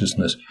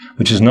consciousness,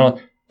 which is not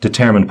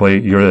determined by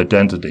your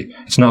identity.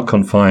 It's not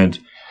confined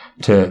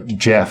to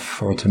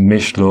Jeff or to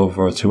Mishlove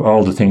or to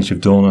all the things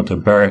you've done, or to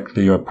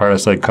Berkeley or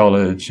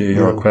parapsychology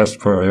or quest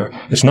for.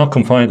 It's not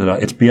confined to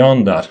that. It's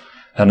beyond that,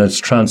 and it's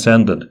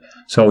transcendent.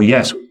 So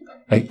yes,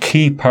 a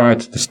key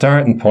part, the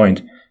starting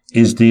point,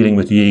 is dealing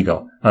with the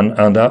ego,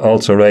 and that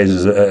also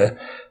raises an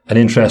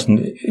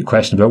interesting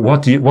question about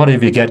what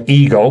if you get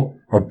ego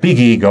or big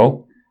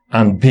ego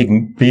and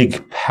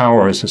big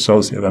powers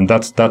associated, and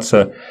that's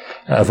a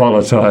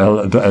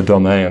volatile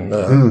domain.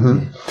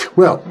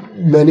 Well,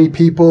 many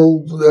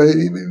people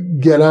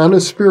get on a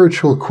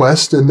spiritual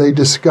quest and they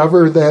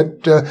discover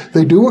that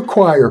they do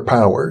acquire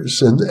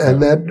powers, and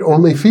that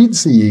only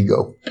feeds the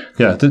ego.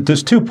 Yeah,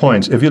 there's 2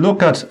 points. If you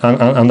look at,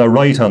 and they're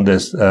right on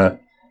this, a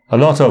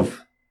lot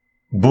of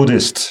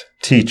Buddhist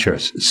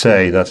teachers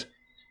say that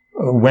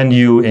when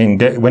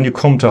you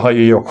come to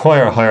you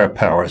acquire higher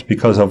powers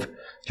because of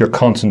your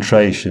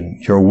concentration,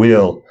 your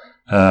will,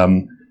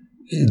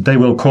 they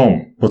will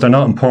come, but they're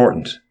not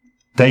important.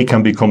 They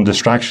can become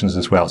distractions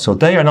as well. So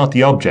they are not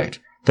the object.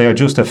 They are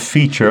just a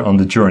feature on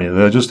the journey.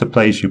 They're just a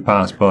place you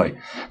pass by.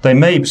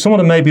 Some of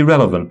them may be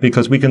relevant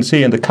because we can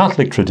see in the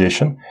Catholic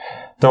tradition,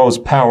 those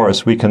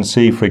powers we can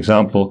see, for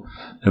example,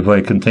 if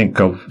I can think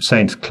of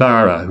Saint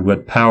Clara, who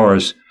had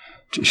powers.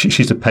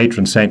 She's the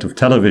patron saint of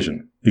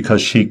television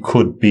because she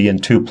could be in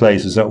two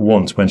places at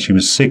once. When she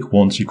was sick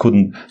once, she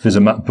couldn't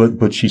visit,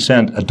 but she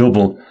sent a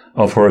double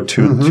of her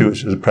to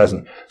the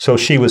present. So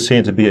she was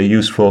seen to be a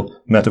useful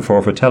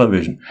metaphor for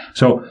television.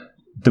 So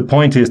the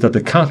point is that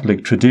the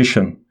Catholic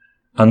tradition,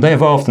 and they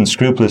have often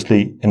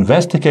scrupulously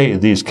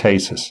investigated these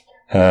cases,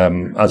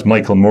 as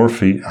Michael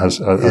Murphy has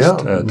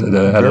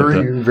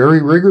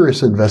very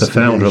rigorous investigation.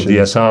 The founder of the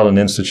Esalen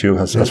Institute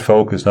has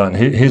focused on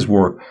his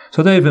work.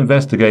 So they've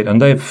investigated and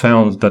they've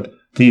found that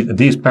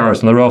these powers,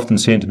 and they're often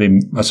seen to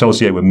be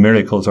associated with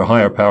miracles or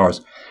higher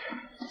powers.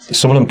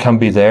 Some of them can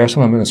be there,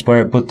 some of them are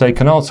inspired, but they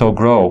can also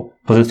grow.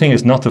 But the thing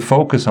is not to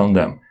focus on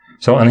them.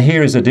 So, and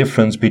here is the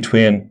difference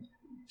between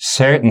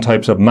certain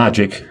types of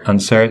magic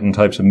and certain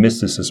types of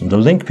mysticism. The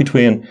link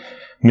between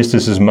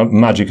mysticism and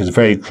magic is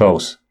very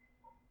close.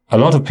 A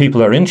lot of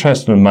people are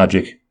interested in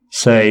magic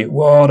say,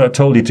 well, they're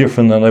totally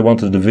different and I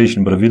want a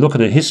division. But if you look at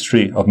the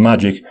history of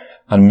magic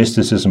and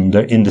mysticism,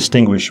 they're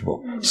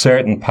indistinguishable.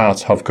 Certain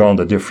paths have gone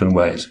their different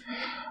ways.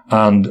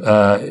 And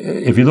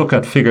if you look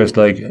at figures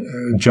like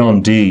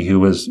John Dee,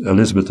 who was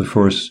Elizabeth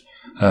I's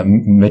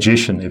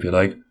magician, if you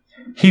like,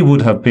 he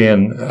would have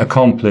been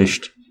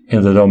accomplished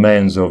in the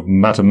domains of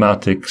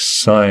mathematics,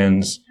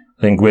 science,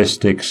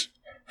 linguistics,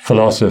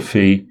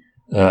 philosophy,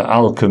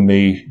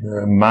 alchemy,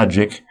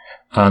 magic,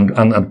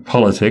 and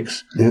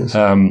politics. Yes.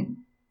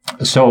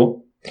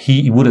 So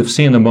he would have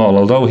seen them all,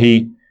 although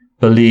he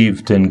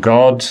believed in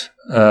God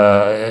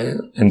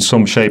in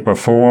some shape or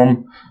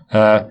form.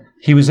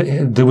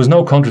 There was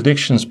no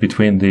contradictions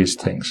between these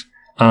things.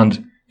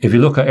 And if you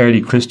look at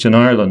early Christian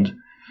Ireland,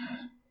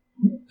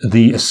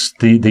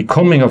 the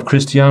coming of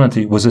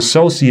Christianity was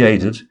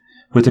associated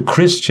with the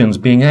Christians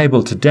being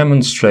able to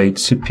demonstrate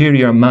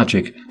superior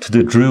magic to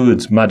the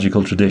Druids'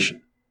 magical tradition.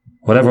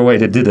 Whatever way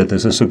they did it,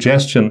 there's a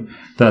suggestion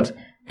that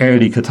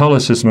early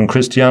Catholicism and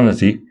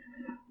Christianity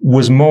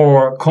was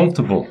more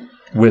comfortable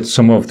with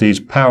some of these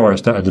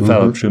powers that are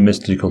developed through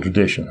mystical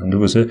tradition. And there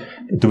was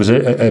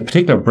a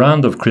particular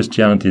brand of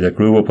Christianity that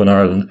grew up in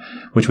Ireland,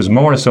 which was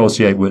more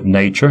associated with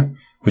nature,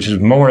 which is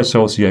more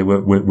associated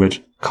with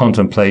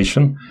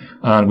contemplation,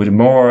 and with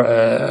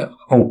more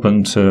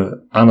open to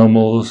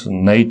animals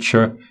and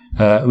nature.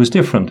 It was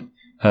different,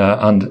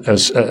 and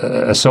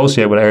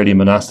associated with early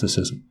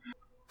monasticism.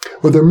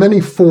 Well, there are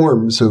many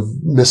forms of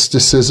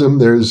mysticism.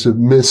 There's a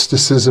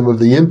mysticism of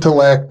the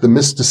intellect, the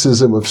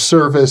mysticism of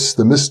service,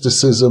 the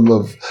mysticism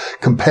of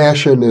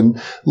compassion and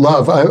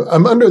love.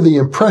 I'm under the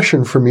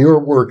impression from your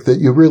work that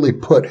you really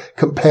put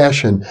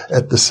compassion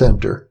at the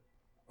center.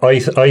 I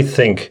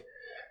think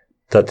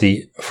that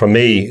for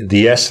me,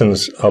 the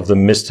essence of the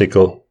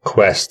mystical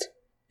quest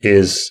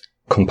is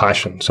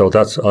compassion. So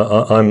that's,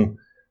 I'm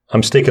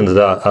sticking to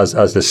that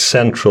as the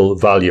central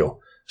value.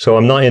 So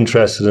I'm not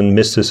interested in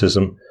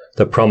mysticism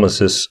that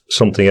promises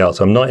something else.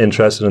 I'm not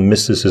interested in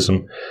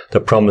mysticism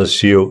that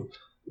promises you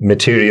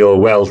material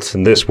wealth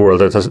in this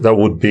world. That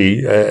would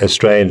be a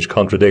strange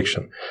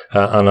contradiction.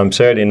 And I'm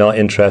certainly not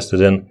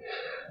interested in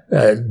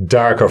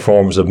darker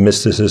forms of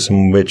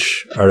mysticism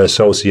which are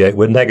associated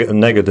with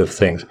negative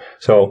things.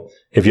 So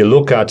if you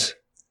look at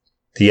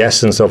the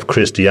essence of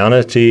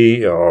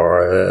Christianity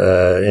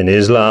or in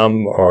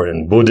Islam or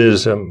in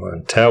Buddhism or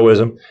in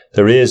Taoism,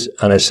 there is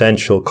an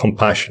essential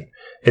compassion.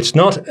 It's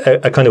not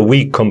a kind of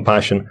weak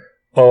compassion.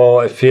 Oh,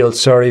 I feel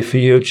sorry for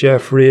you,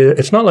 Jeffrey.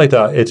 It's not like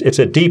that. It's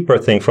a deeper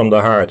thing from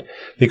the heart,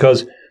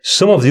 because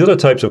some of the other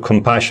types of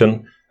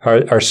compassion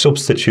are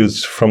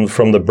substitutes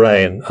from the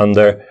brain, and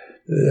they're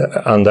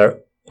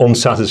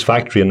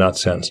unsatisfactory in that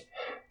sense.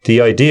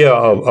 The idea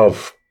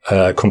of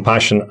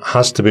compassion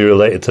has to be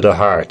related to the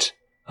heart,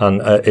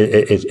 and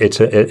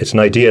it's an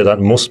idea that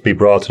must be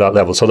brought to that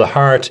level. So the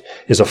heart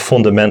is a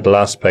fundamental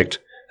aspect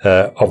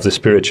of the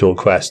spiritual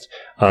quest,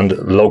 and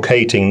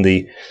locating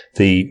the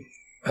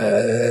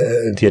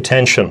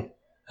attention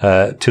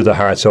to the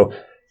heart. So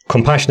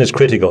compassion is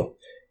critical.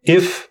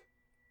 If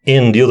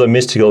in the other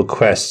mystical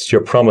quests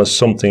you're promised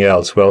something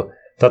else, well,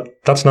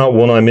 that's not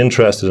one I'm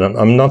interested in.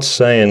 I'm not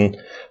saying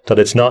that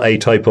it's not a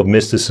type of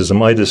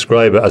mysticism. I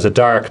describe it as a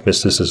dark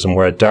mysticism,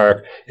 where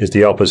dark is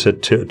the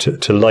opposite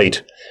to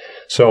light.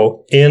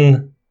 So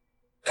in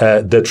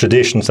the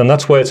traditions, and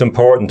that's why it's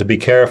important to be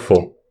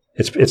careful.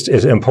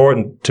 It's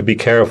important to be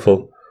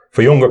careful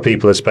for younger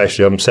people,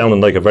 especially. I'm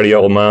sounding like a very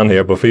old man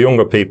here, but for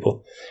younger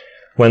people,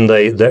 when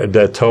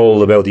they're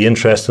told about the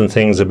interesting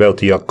things about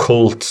the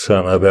occult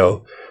and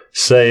about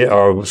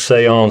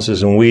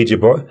seances and Ouija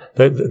board,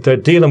 they're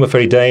dealing with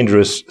very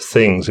dangerous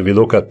things. If you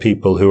look at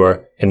people who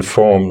are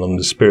informed on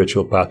the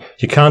spiritual path,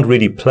 you can't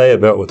really play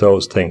about with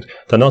those things.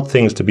 They're not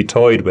things to be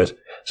toyed with.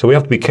 So we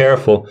have to be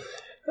careful.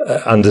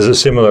 and there's a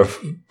similar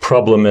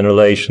problem in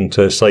relation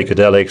to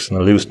psychedelics and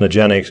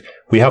hallucinogenics.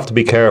 We have to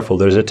be careful.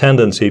 There's a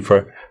tendency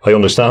I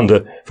understand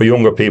for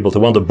younger people to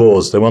want a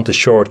buzz. They want a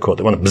shortcut.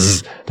 They want a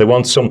buzz. They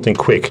want something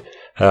quick.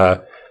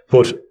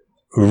 But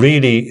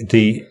really,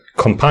 the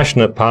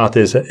compassionate path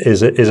is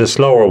a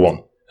slower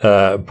one.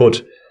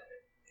 But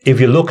if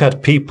you look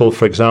at people,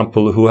 for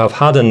example, who have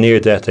had a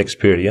near-death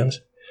experience,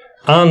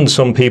 and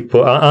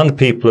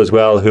people as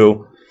well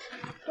who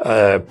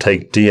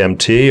take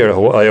DMT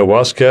or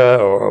ayahuasca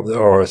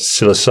or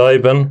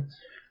psilocybin,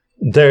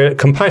 their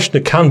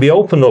compassion can be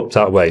opened up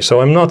that way. So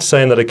I'm not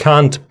saying that it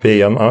can't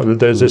be. I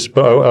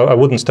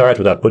wouldn't start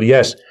with that. But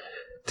yes,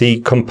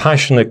 the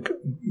compassion,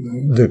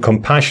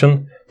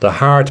 the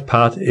heart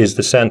path is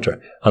the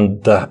center,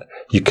 and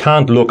you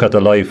can't look at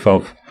the life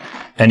of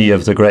any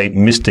of the great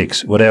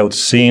mystics without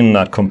seeing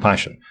that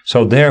compassion.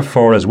 So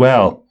therefore, as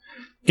well,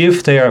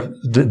 if they are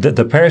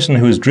the person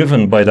who is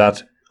driven by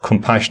that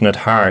compassionate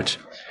heart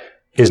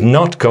is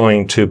not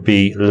going to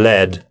be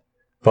led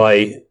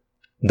by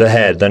the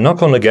head. They're not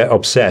going to get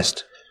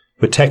obsessed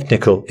with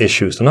technical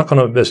issues. They're not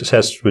going to be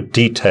obsessed with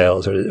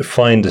details or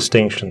fine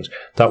distinctions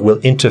that will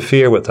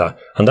interfere with that.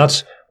 And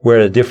that's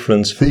where the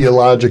difference...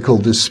 Theological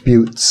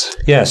disputes.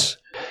 Yes.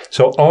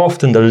 So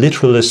often the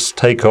literalists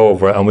take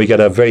over and we get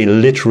a very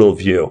literal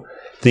view.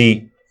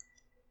 The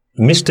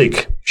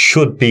mystic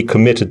should be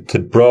committed to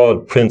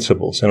broad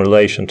principles in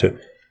relation to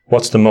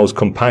what's the most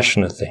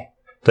compassionate thing.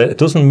 It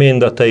doesn't mean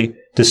that they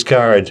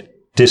discard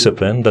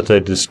discipline, that they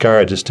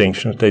discard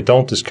distinctions, they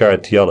don't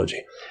discard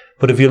theology.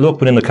 But if you look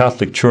within the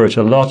Catholic Church,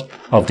 a lot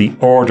of the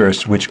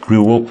orders which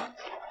grew up,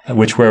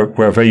 which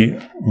were very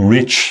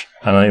rich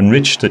and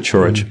enriched the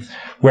Church,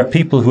 were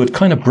people who had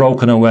kind of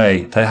broken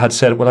away. They had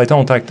said, well, I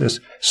don't think there's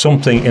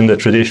something in the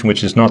tradition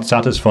which is not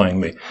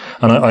satisfying me.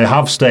 And I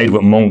have stayed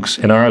with monks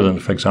in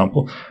Ireland, for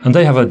example, and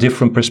they have a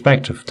different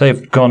perspective.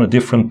 They've gone a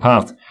different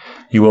path.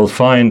 You will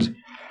find...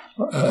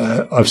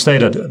 I've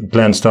stayed at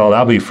Glenstall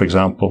Abbey, for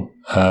example,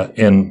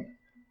 in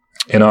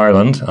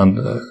Ireland, and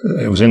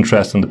it was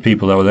interesting, the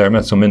people that were there,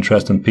 met some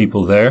interesting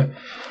people there.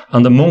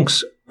 And the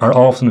monks are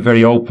often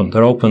very open.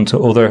 They're open to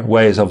other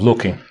ways of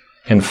looking.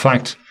 In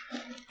fact,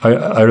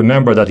 I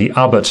remember that the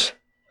abbot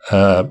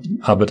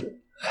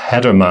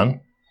Hederman,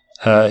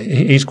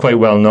 he's quite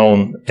well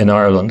known in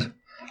Ireland,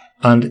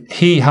 and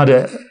he had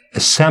a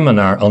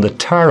seminar on the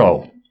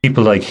tarot.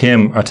 People like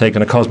him are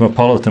taking a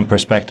cosmopolitan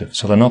perspective,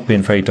 so they're not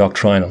being very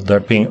doctrinal. They're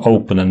being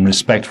open and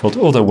respectful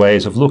to other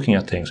ways of looking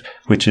at things,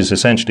 which is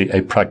essentially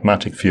a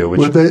pragmatic view.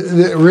 Well,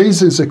 that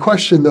raises a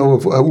question, though,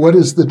 of what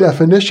is the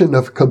definition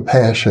of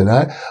compassion?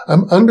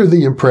 I'm under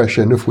the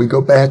impression, if we go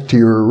back to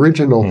your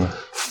original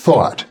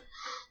thought,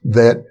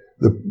 that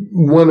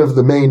one of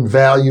the main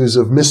values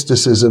of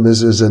mysticism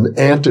is as an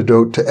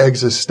antidote to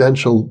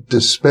existential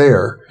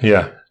despair.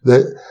 Yeah.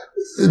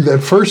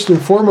 That first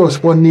and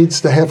foremost, one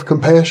needs to have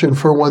compassion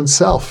for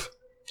oneself.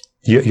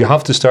 You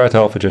have to start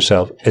off with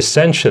yourself.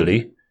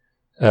 Essentially,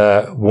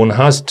 one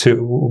has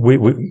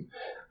to...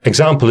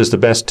 example is the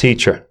best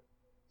teacher.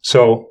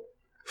 So,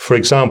 for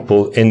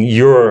example, in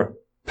your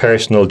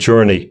personal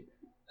journey,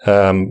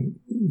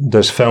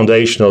 there's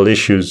foundational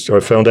issues or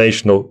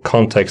foundational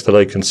context that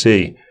I can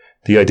see.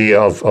 The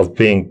idea of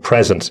being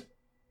present,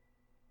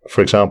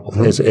 for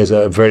example, is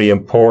a very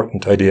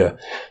important idea.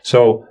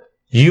 So,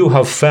 you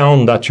have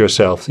found that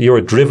yourself.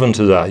 You're driven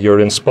to that. You're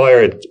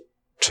inspired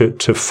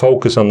to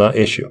focus on that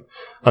issue.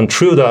 And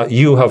through that,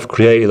 you have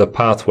created a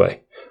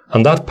pathway.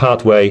 And that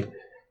pathway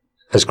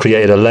has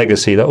created a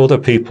legacy that other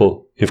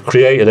people, you've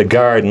created a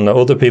garden that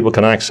other people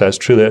can access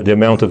through the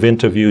amount of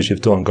interviews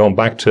you've done. Going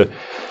back to,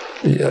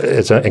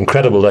 it's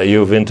incredible that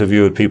you've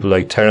interviewed people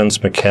like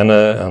Terence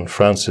McKenna and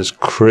Francis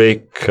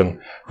Crick and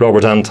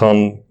Robert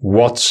Anton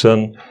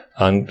Watson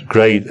and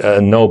great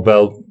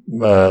Nobel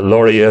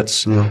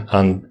laureates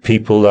and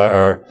people that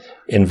are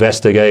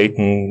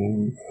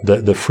investigating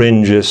the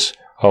fringes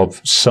of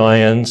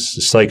science,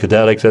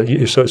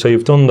 psychedelics. So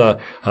you've done that,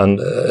 and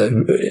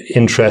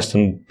interest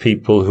in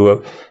people who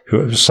are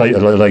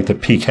like the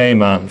PK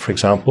man, for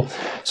example.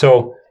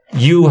 So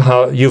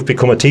you've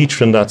become a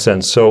teacher in that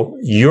sense. So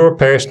your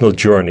personal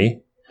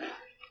journey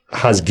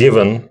has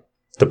given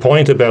the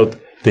point about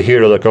the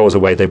hero that goes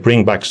away. They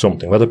bring back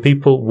something, whether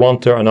people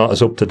want it or not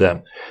is up to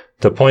them.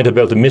 The point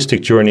about the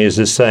mystic journey is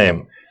the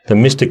same. The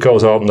mystic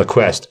goes out on the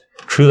quest.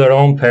 Through their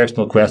own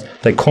personal quest,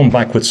 they come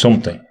back with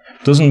something.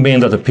 It doesn't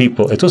mean that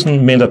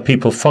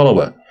people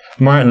follow it.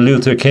 Martin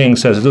Luther King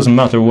says it doesn't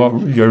matter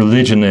what your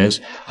religion is,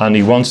 and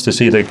he wants to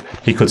see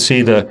he could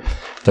see the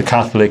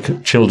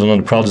Catholic children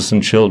and the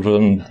Protestant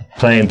children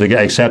playing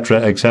together,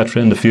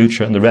 etc., in the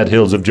future, in the Red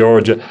Hills of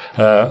Georgia,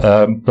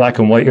 black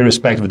and white,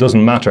 irrespective, it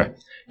doesn't matter.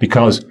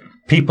 Because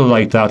people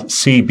like that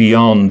see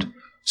beyond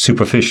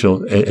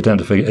superficial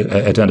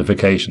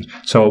identifications.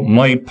 So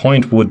my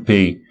point would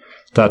be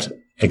that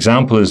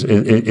example is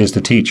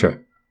the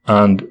teacher,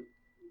 and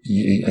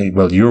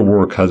your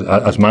work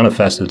has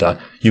manifested that.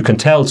 You can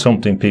tell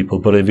something, people,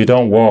 but if you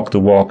don't walk the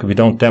walk, if you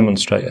don't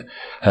demonstrate it,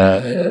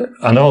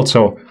 and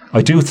also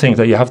I do think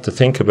that you have to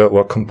think about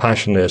what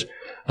compassion is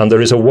And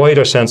there is a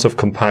wider sense of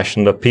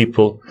compassion that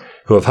people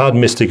who have had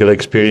mystical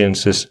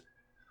experiences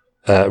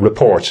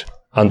report.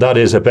 And that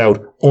is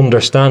about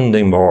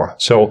understanding more.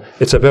 So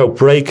it's about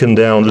breaking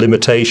down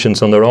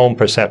limitations on their own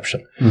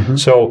perception. Mm-hmm.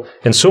 So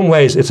in some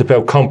ways, it's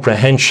about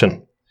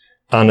comprehension,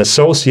 and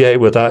associate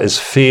with that is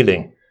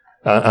feeling,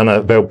 and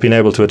about being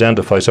able to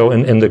identify. So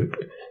in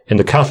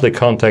the Catholic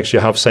context, you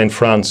have St.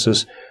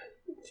 Francis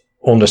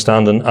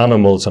understanding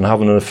animals and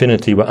having an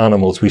affinity with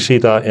animals. We see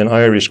that in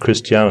Irish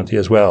Christianity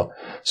as well.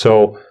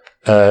 So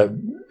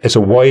it's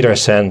a wider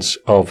sense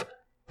of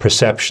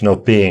perception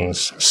of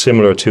beings,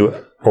 similar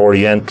to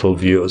Oriental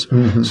views.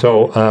 Mm-hmm.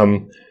 So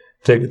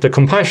the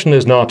compassion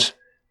is not,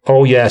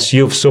 oh yes,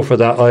 you've suffered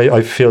that,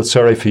 I feel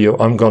sorry for you,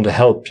 I'm going to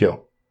help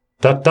you.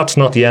 That's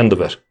not the end of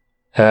it.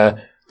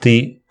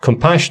 The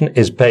compassion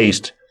is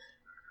based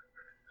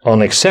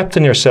on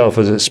accepting yourself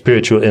as a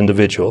spiritual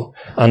individual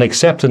and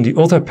accepting the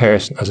other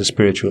person as a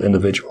spiritual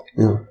individual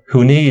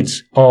who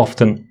needs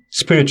often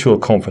spiritual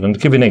comfort. And to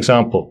give you an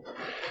example,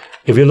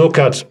 if you look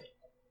at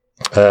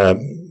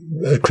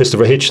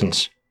Christopher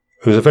Hitchens,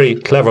 who's a very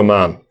clever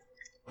man.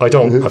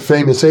 A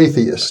famous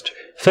atheist.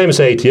 Famous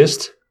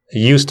atheist. He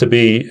used to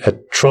be a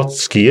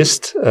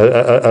Trotskyist,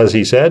 as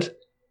he said.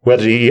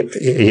 Whether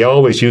he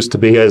always used to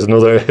be is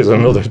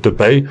another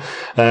debate.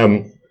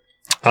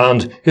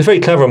 And he's a very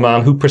clever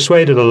man who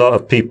persuaded a lot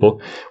of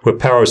people with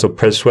powers of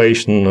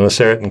persuasion and a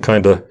certain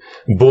kind of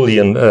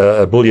bullying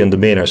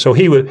demeanor. So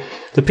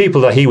the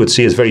people that he would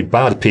see as very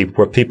bad people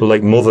were people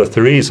like Mother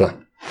Teresa.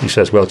 He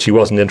says, well, she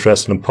wasn't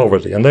interested in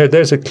poverty. And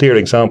there's a clear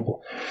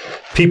example.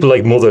 People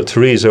like Mother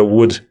Teresa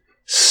would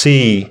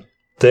see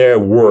their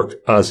work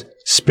as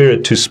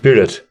spirit to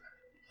spirit.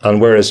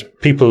 And whereas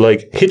people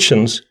like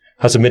Hitchens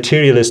has a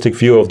materialistic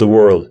view of the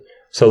world.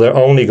 So they're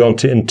only going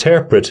to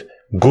interpret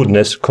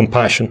goodness,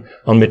 compassion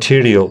on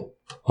material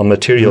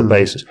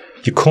basis.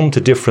 You come to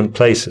different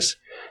places.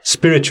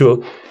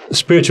 Spiritual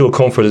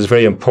comfort is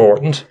very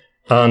important.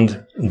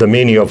 And the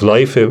meaning of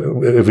life,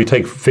 if we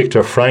take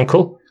Viktor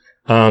Frankl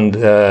and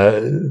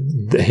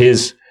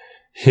his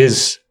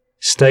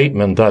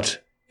statement that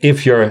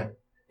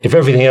if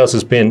everything else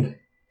has been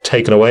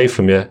taken away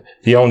from you,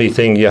 the only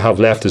thing you have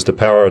left is the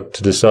power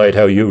to decide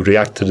how you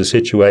react to the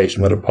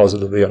situation, whether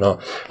positively or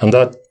not. And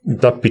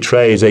that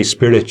betrays a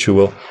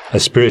spiritual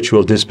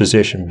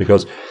disposition,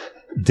 because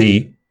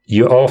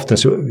you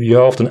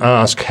often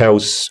ask how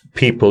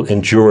people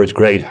endured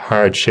great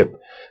hardship,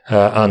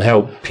 and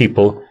how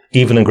people,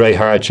 even in great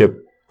hardship,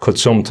 could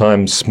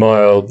sometimes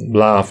smile,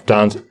 laugh,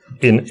 dance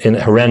in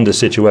horrendous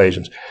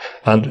situations.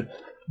 And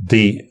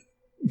the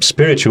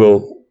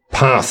spiritual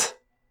path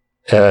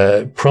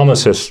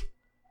promises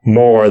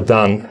more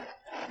than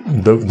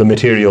the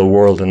material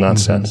world in that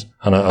sense.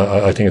 And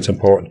I think it's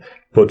important.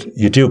 But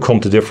you do come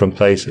to different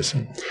places.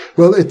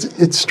 Well,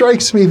 it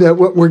strikes me that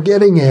what we're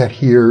getting at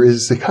here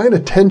is the kind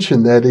of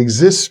tension that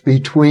exists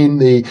between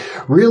the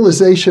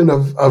realization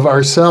of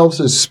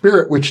ourselves as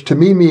spirit, which to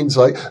me means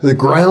like the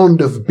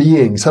ground of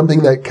being,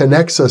 something that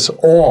connects us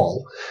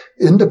all,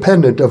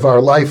 independent of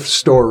our life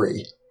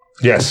story.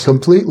 Yes.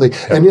 Completely.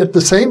 Yeah. And at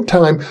the same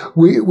time,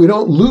 we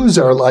don't lose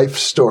our life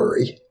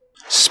story.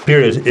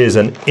 Spirit is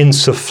an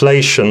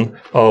insufflation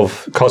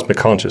of cosmic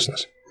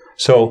consciousness.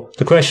 So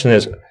the question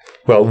is,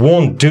 well,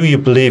 one, do you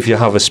believe you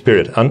have a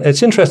spirit? And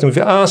it's interesting, if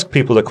you ask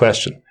people the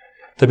question,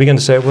 they begin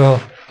to say,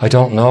 well, I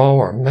don't know,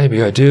 or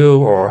maybe I do,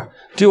 or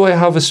do I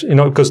have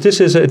because this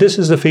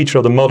is the feature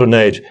of the modern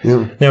age.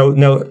 Yeah.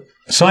 Now,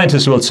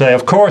 scientists will say,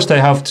 of course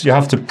you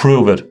have to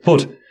prove it,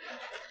 but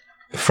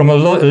from a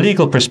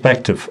legal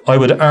perspective, I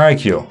would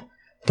argue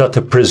that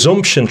the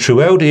presumption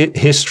throughout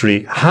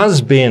history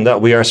has been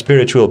that we are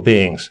spiritual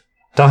beings.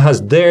 That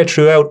has there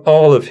throughout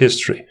all of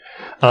history.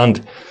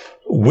 And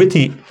with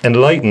the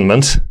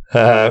Enlightenment,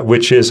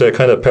 which is a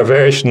kind of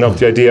perversion of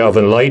the idea of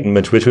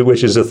enlightenment,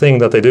 which is a thing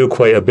that they do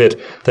quite a bit,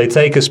 they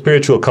take a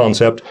spiritual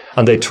concept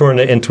and they turn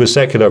it into a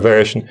secular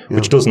version,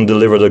 which doesn't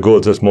deliver the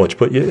goods as much.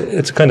 But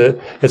it's a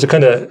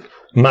kind of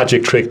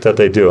magic trick that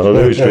they do, an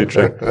illusory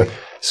trick.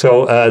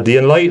 So the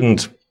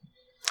Enlightenment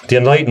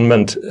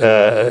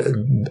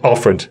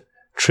offered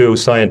through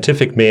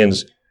scientific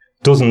means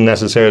doesn't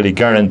necessarily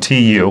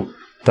guarantee you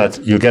that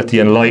you get the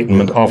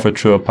enlightenment offered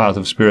through a path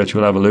of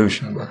spiritual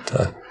evolution.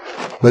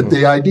 But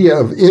the idea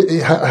of,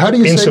 how do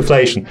you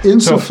insufflation. say?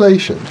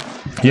 Insufflation.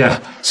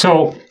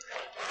 So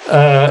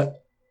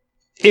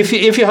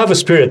if you have a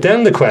spirit,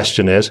 then the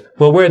question is,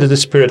 well, where did the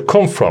spirit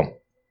come from?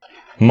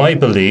 My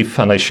belief,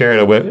 and I share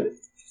it with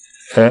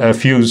a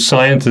few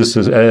scientists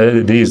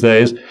these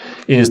days,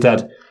 is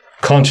that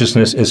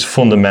consciousness is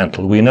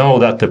fundamental. We know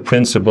that the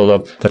principle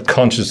that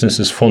consciousness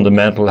is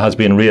fundamental has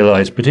been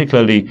realized,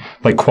 particularly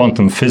by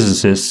quantum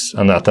physicists,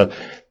 and that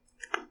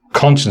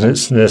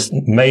consciousness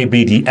may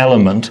be the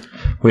element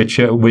which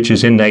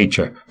is in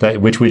nature,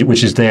 which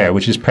is there,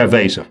 which is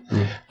pervasive.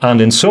 And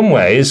in some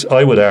ways,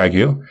 I would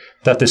argue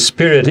that the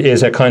spirit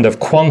is a kind of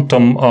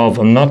quantum of,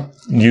 I'm not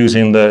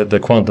using the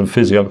quantum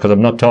physics because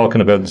I'm not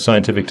talking about the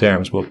scientific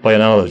terms, but by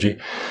analogy,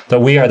 that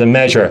we are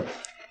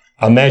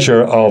a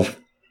measure of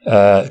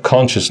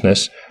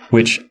consciousness,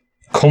 which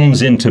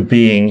comes into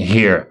being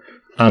here.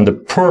 And the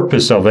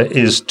purpose of it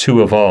is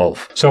to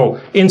evolve. So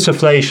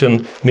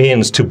insufflation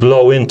means to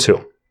blow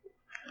into.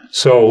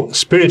 So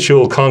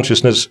spiritual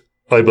consciousness,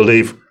 I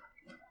believe,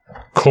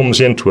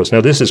 comes into us.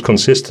 Now, this is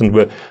consistent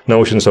with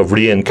notions of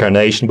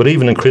reincarnation, but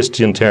even in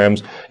Christian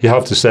terms, you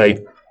have to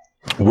say,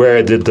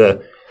 where did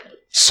the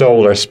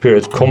soul or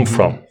spirit come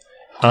from?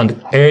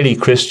 And early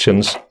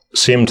Christians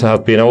seem to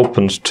have been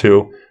opened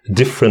to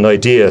different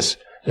ideas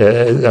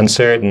and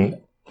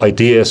certain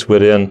ideas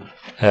within.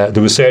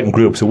 There were certain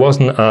groups. It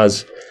wasn't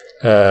as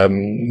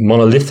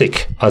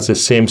monolithic as it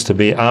seems to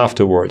be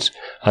afterwards.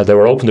 They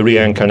were open to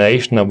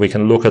reincarnation, and we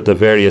can look at the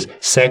various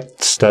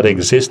sects that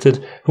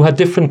existed who had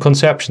different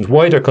conceptions,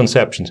 wider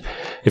conceptions.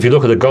 If you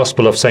look at the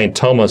Gospel of St.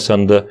 Thomas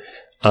and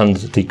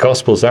the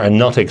Gospels that are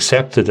not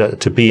accepted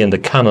to be in the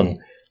canon,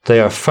 they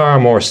are far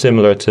more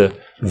similar to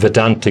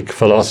Vedantic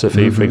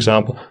philosophy, for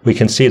example. We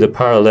can see the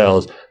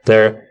parallels.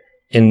 They're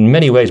in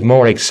many ways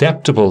more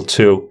acceptable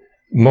to,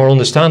 more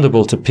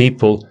understandable to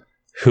people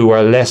who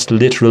are less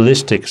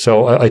literalistic.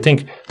 So I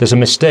think there's a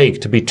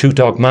mistake to be too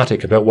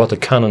dogmatic about what the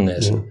canon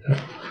is.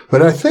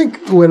 But I think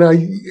when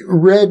I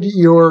read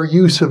your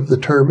use of the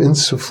term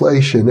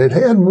insufflation, it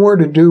had more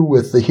to do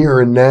with the here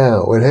and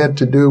now. It had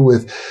to do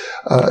with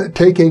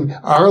taking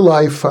our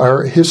life,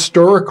 our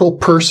historical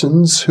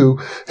persons who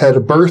had a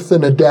birth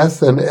and a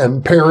death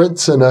and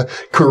parents and a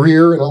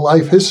career and a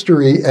life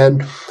history,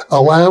 and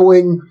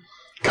allowing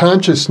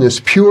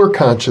consciousness, pure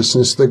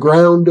consciousness, the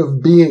ground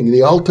of being,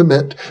 the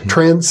ultimate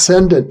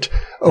transcendent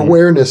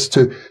awareness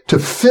to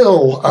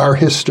fill our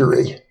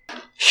history.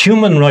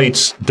 Human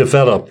rights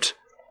developed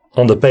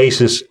on the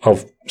basis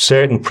of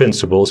certain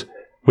principles,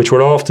 which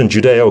were often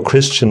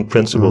Judeo-Christian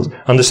principles.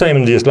 And the same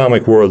in the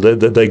Islamic world.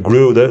 They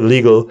grew, the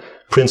legal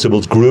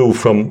principles grew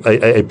from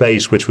a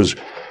base which was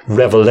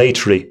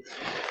revelatory.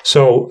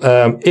 So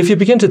if you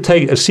begin to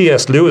take,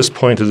 C.S. Lewis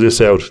pointed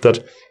this out,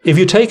 that if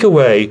you take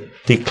away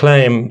the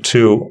claim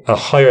to a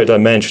higher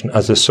dimension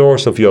as the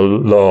source of your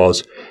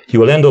laws, you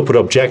will end up with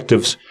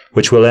objectives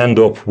which will end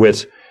up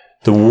with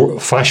the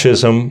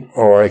fascism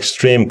or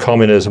extreme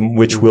communism,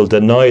 which will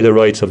deny the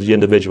rights of the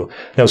individual.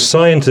 Now,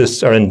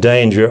 scientists are in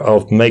danger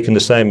of making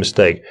the same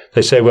mistake.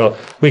 They say, well,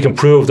 we can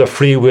prove that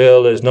free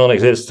will is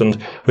non-existent.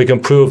 We can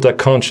prove that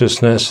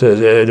consciousness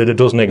it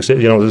doesn't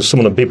exist. You know,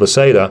 some of the people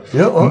say that.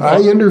 Yeah, well, I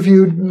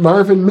interviewed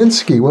Marvin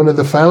Minsky, one of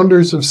the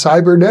founders of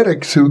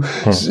cybernetics, who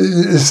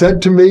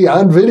said to me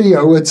on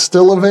video, it's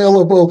still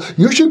available,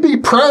 you should be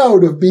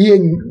proud of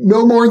being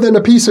no more than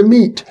a piece of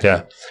meat.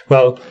 Yeah,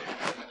 well,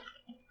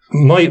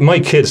 my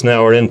kids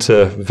now are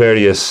into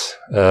various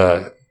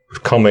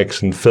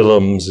comics and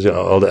films, you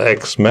know, all the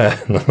X-Men,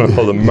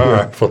 all the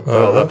Marvel,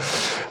 all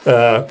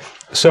that.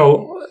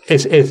 So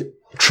it's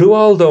through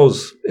all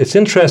those. It's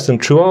interesting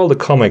through all the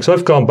comics.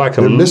 I've gone back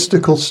and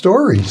mystical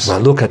stories. Well,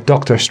 look at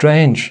Doctor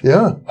Strange.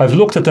 Yeah, I've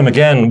looked at them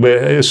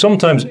again.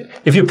 Sometimes,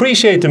 if you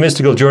appreciate the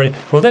mystical journey,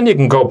 well, then you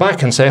can go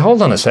back and say,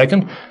 hold on a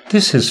second,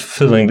 this is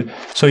filling.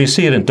 So you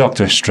see it in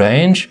Doctor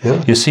Strange,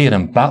 you see it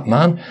in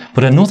Batman.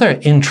 But another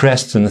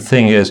interesting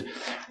thing is,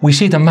 we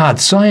see the mad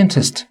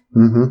scientist.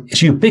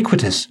 It's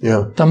ubiquitous.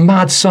 Yeah. The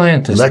mad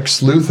scientist.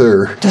 Lex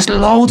Luthor. There's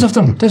loads of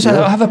them.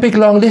 I have a big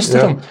long list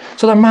of them.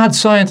 So they're mad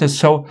scientists.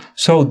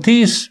 So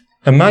these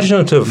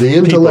imaginative the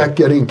intellect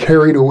people, getting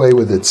carried away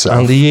with itself.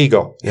 and the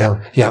ego.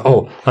 Yeah.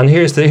 Oh, and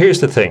here's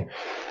the thing.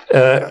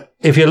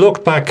 If you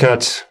look back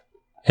at,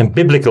 in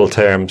biblical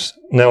terms,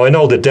 now I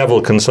know the devil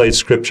can cite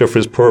scripture for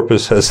his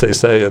purpose, as they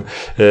say in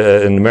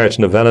The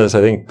Merchant of Venice, I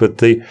think.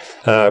 But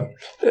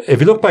if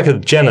you look back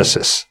at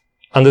Genesis,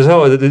 and there's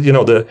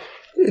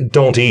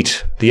don't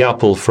eat the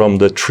apple from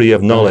the tree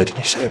of knowledge. And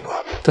you say,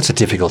 well, that's a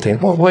difficult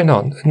thing. Well, why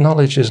not?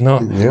 Knowledge is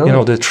not,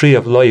 the tree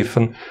of life,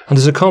 and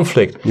there's a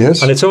conflict.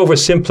 Yes. And it's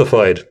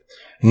oversimplified.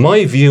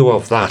 My view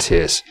of that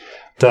is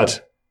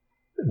that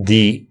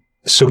the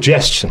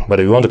suggestion,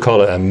 whether you want to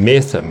call it a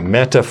myth, a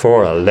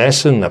metaphor, a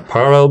lesson, a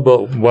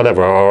parable,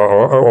 whatever,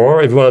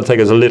 or if you want to take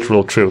it as a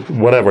literal truth,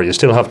 whatever, you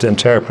still have to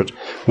interpret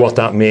what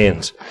that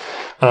means.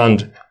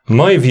 And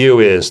my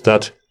view is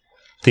that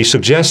the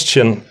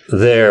suggestion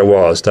there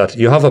was that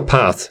you have a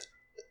path,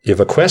 you have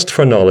a quest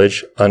for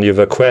knowledge, and you have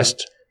a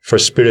quest for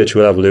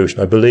spiritual evolution.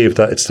 I believe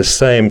that it's the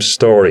same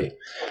story.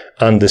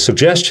 And the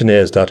suggestion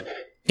is that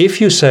if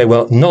you say,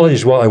 well, knowledge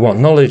is what I want,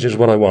 knowledge is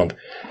what I want,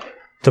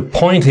 the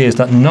point is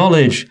that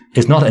knowledge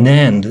is not an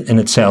end in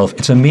itself,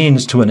 it's a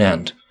means to an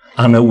end.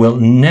 And it will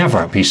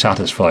never be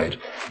satisfied.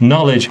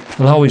 Knowledge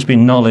will always be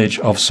knowledge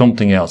of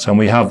something else. And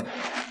we have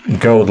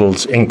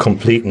Gödel's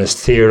incompleteness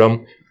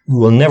theorem.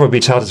 Will never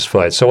be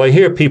satisfied. So I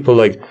hear people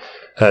like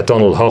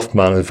Donald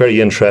Hoffman is very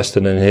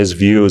interested in his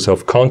views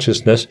of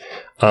consciousness,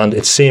 and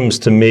it seems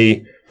to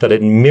me that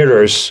it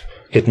mirrors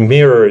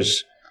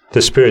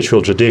the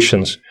spiritual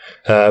traditions.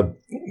 But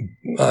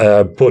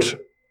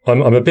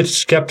I'm a bit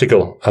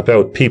skeptical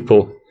about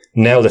people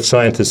now that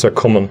scientists are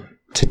coming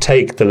to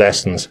take the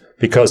lessons,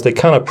 because they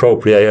can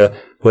appropriate it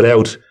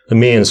without the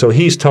means. So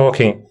he's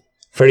talking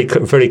very,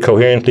 very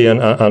coherently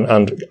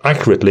and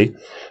accurately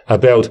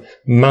about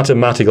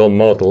mathematical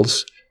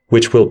models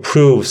which will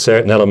prove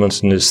certain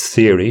elements in his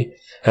theory,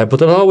 but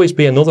there'll always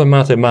be another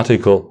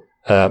mathematical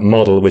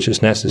model which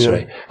is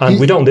necessary. Yeah. And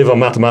we don't live on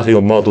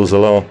mathematical models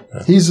alone.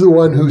 He's the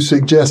one who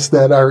suggests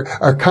that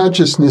our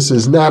consciousness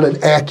is not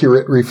an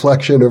accurate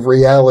reflection of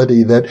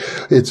reality, that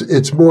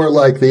it's more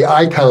like the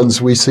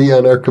icons we see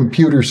on our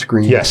computer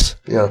screen. Yes.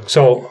 Yeah.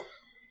 So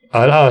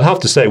I'll have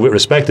to say, with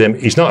respect to him,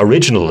 he's not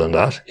original in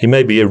that. He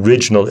may be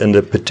original in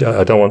the,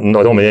 I don't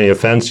mean any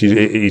offense,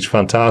 he's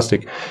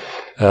fantastic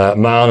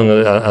man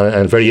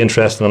and very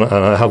interesting, and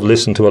I have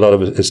listened to a lot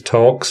of his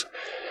talks.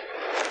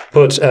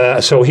 But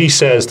so he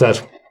says that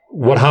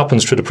what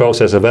happens through the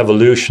process of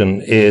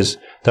evolution is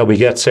that we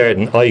get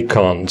certain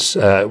icons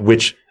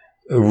which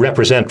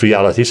represent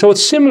reality. So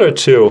it's similar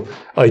to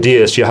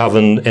ideas you have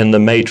in the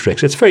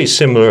Matrix. It's very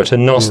similar to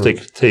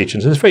Gnostic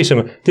teachings. It's very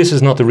similar. This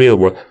is not the real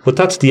world. But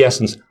that's the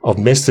essence of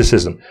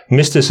mysticism.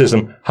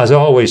 Mysticism has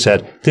always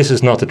said, this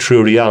is not the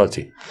true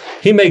reality.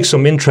 He makes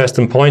some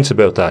interesting points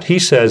about that. He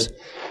says,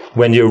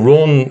 when you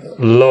run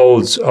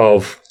loads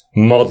of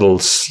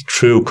models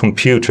through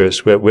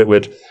computers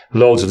with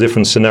loads of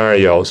different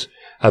scenarios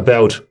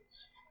about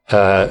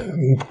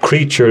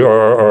creature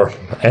or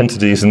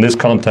entities in this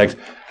context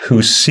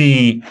who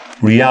see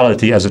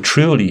reality as it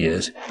truly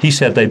is, he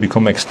said they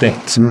become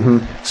extinct.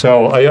 Mm-hmm.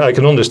 So I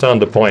can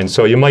understand the point.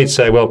 So you might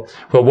say, well,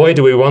 why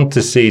do we want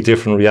to see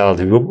different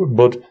reality?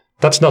 But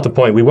that's not the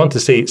point. We want to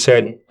see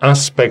certain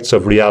aspects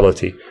of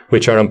reality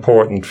which are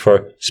important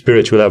for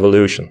spiritual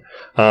evolution.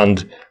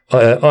 And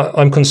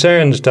I'm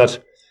concerned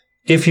that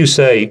if you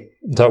say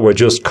that we're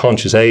just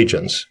conscious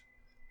agents,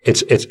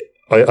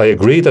 I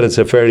agree that it's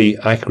a very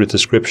accurate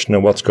description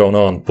of what's going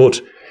on,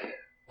 but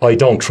I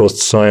don't trust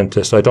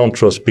scientists. I don't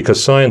trust,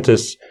 because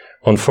scientists,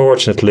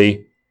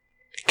 unfortunately,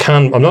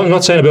 I'm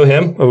not saying about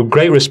him, I have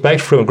great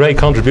respect for him, great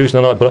contribution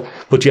and all,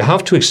 but you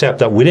have to accept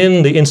that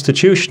within the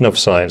institution of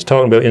science,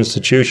 talking about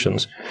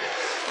institutions,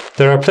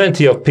 there are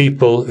plenty of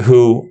people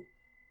who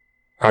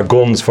are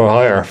guns for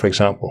hire, for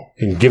example.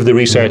 You can give the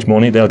research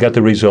money, they'll get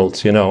the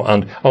results,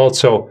 and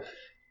also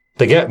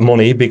they get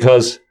money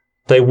because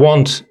they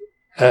want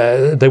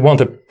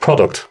a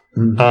product,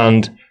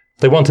 and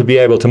they want to be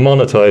able to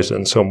monetize it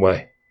in some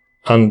way.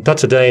 And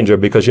that's a danger,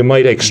 because you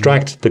might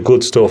extract the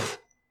good stuff.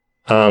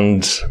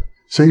 And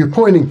so you're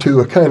pointing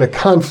to a kind of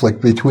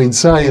conflict between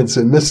science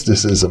and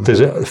mysticism.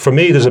 For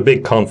me, there's a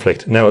big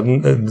conflict. Now,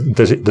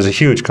 there's a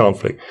huge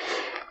conflict.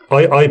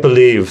 I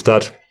believe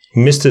that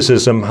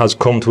mysticism has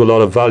come to a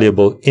lot of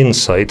valuable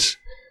insights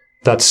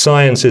that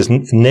science is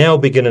now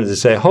beginning to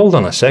say, hold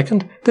on a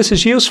second, this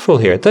is useful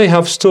here. They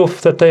have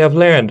stuff that they have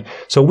learned.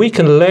 So we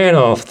can learn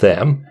off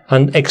them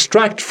and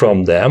extract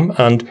from them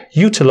and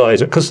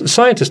utilize it. Because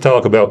scientists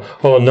talk about,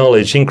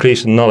 knowledge,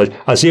 increase in knowledge,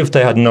 as if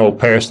they had no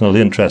personal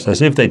interest,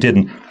 as if they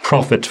didn't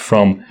profit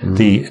from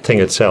the thing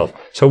itself.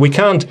 So we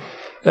can't,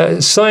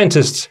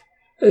 scientists,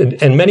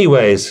 in many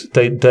ways,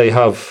 they're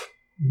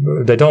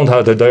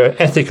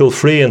ethical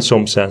free in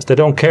some sense. They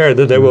don't care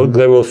that they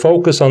will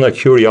focus on their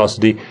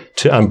curiosity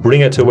and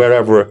bring it to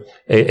wherever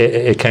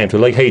it came to.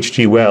 Like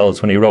H.G.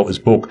 Wells, when he wrote his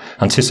book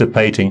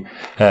anticipating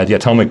the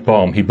atomic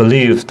bomb, he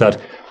believed that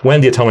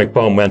when the atomic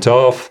bomb went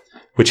off,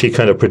 which he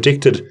kind of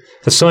predicted,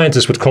 the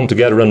scientists would come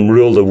together and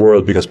rule the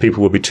world because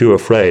people would be too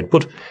afraid.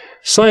 But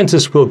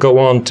scientists will go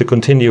on to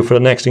continue for the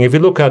next thing. If you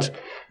look at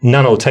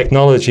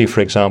nanotechnology, for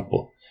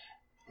example,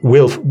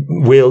 we'll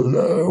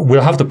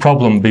have the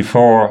problem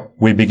before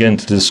we begin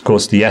to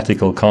discuss the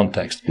ethical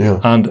context.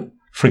 Yeah. And,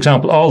 for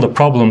example, all the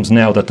problems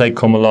now that they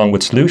come along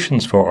with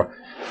solutions for,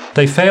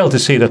 they fail to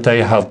see that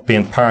they have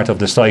been part of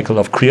the cycle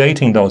of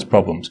creating those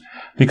problems.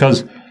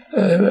 Because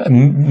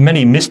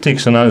many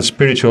mystics in our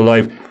spiritual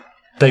life,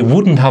 they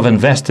wouldn't have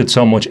invested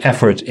so much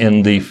effort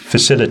in the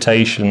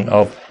facilitation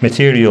of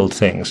material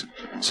things.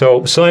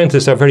 So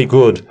scientists are very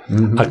good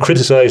at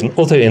criticizing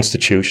other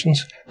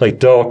institutions, like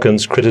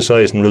Dawkins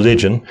criticizing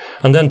religion,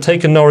 and then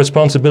taking no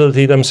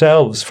responsibility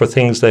themselves for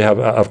things they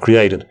have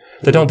created.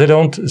 They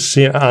don't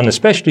see, and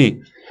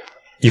especially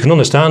you can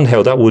understand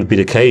how that would be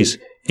the case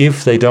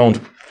if they don't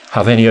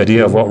have any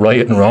idea of what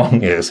right and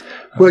wrong is.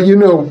 Well, I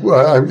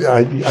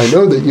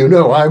know that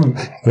I'm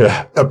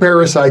a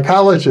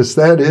parapsychologist.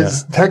 That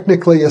is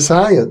technically a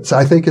science.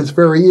 I think it's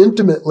very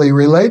intimately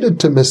related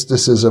to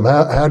mysticism.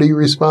 How do you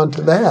respond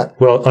to that?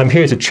 Well, I'm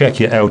here to check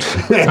you out.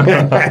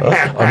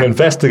 I'm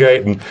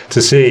investigating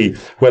to see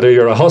whether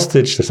you're a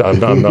hostage. I'm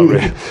not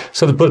really.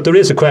 But there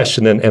is a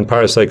question in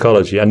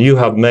parapsychology, and you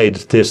have made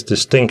this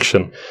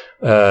distinction.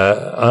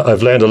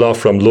 I've learned a lot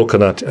from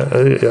looking at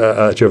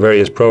your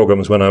various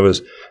programs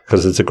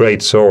because it's a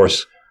great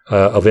source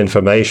of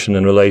information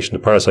in relation to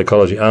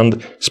parapsychology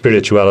and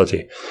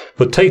spirituality.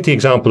 But take the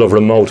example of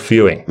remote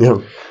viewing. Yeah.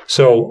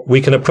 So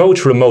we can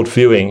approach remote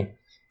viewing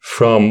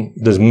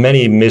there's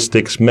many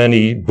mystics,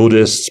 many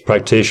Buddhists,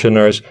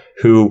 practitioners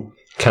who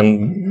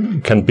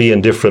can be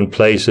in different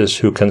places,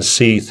 who can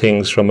see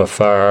things from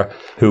afar,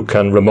 who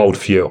can remote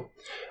view.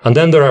 And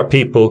then there are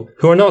people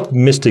who are not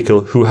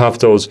mystical, who have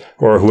those,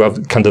 or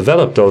can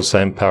develop those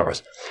same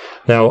powers.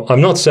 Now,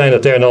 I'm not saying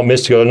that they're not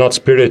mystical or not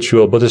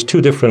spiritual, but there's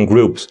two different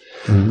groups.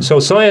 Mm-hmm. So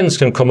science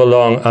can come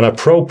along and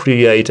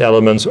appropriate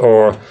elements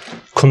or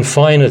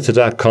confine it to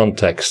that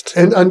context.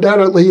 And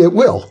undoubtedly it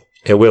will.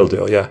 It will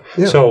do, yeah.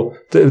 So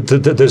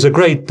there's a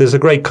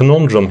great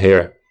conundrum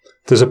here.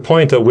 There's a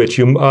point at which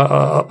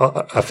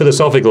a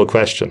philosophical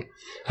question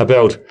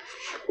about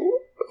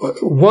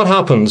what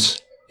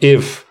happens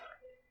if,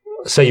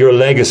 say, your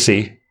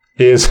legacy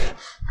is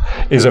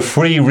a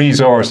free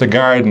resource, a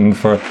garden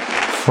for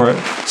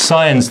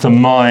science to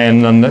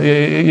mine, and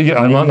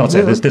I'm not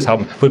saying this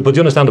happened, but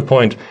you understand the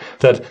point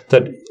that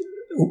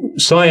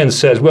science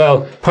says,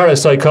 well,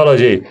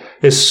 parapsychology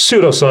is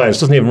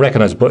pseudoscience, doesn't even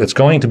recognize it, but it's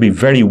going to be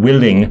very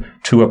willing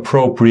to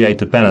appropriate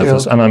the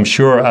benefits. And I'm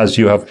sure, as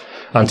you have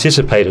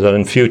anticipated, that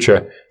in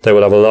future they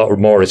will have a lot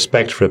more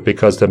respect for it,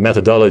 because the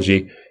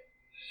methodology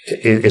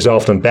is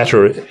often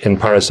better in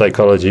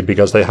parapsychology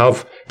because they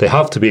have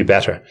to be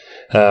better.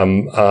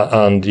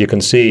 And you can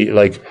see,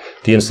 like,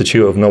 the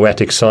Institute of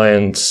Noetic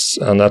Science,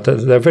 and that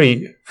they're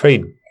very,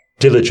 very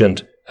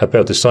diligent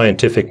about the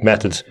scientific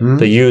methods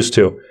they use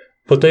to.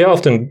 But they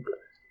often,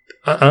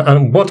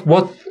 and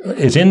what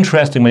is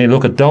interesting when you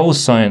look at those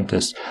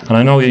scientists, and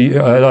I know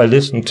I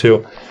listened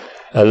to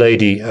a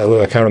lady,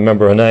 I can't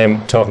remember her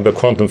name, talking about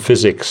quantum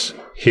physics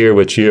here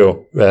with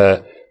you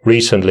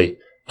recently,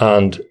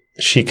 and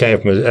she came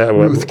from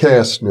Ruth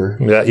Kastner.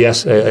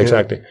 Yes,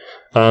 exactly.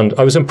 And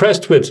I was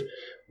impressed with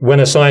when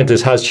a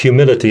scientist has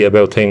humility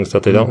about things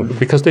that they don't,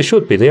 because they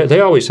should be. They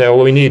always say, oh,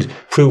 well, we need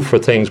proof for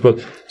things, but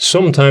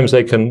sometimes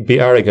they can be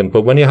arrogant.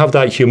 But when you have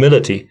that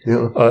humility,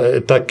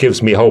 that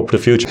gives me hope for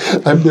the future.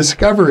 I'm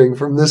discovering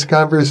from this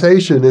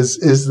conversation is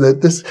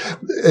that this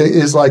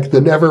is like the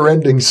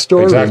never-ending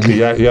story. Exactly,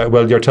 yeah.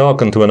 Well, you're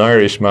talking to an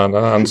Irishman,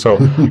 and so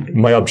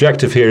my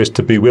objective here is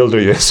to bewilder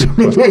you. So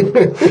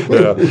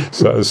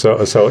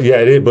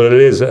yeah, it is, but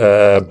it is.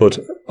 But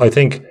I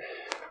think,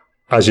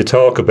 as you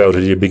talk about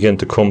it, you begin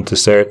to come to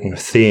certain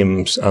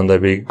themes, and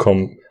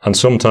and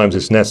sometimes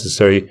it's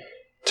necessary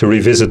to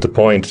revisit the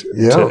point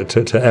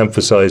to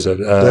emphasize it.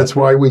 That's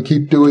why we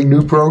keep doing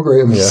new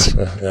programs.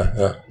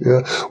 Yeah.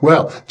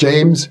 Well,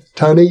 James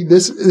Tunney,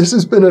 this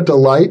has been a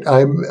delight.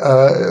 I'm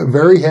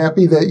very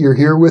happy that you're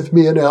here with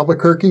me in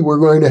Albuquerque. We're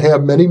going to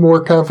have many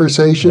more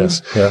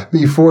conversations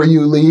before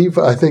you leave.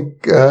 I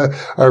think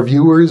our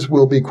viewers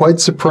will be quite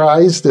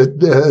surprised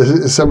at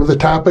some of the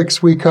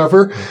topics we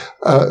cover.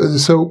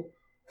 So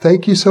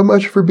thank you so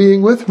much for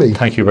being with me.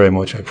 Thank you very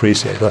much. I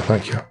appreciate that.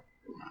 Thank you.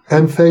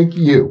 And thank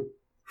you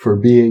for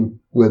being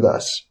with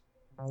us.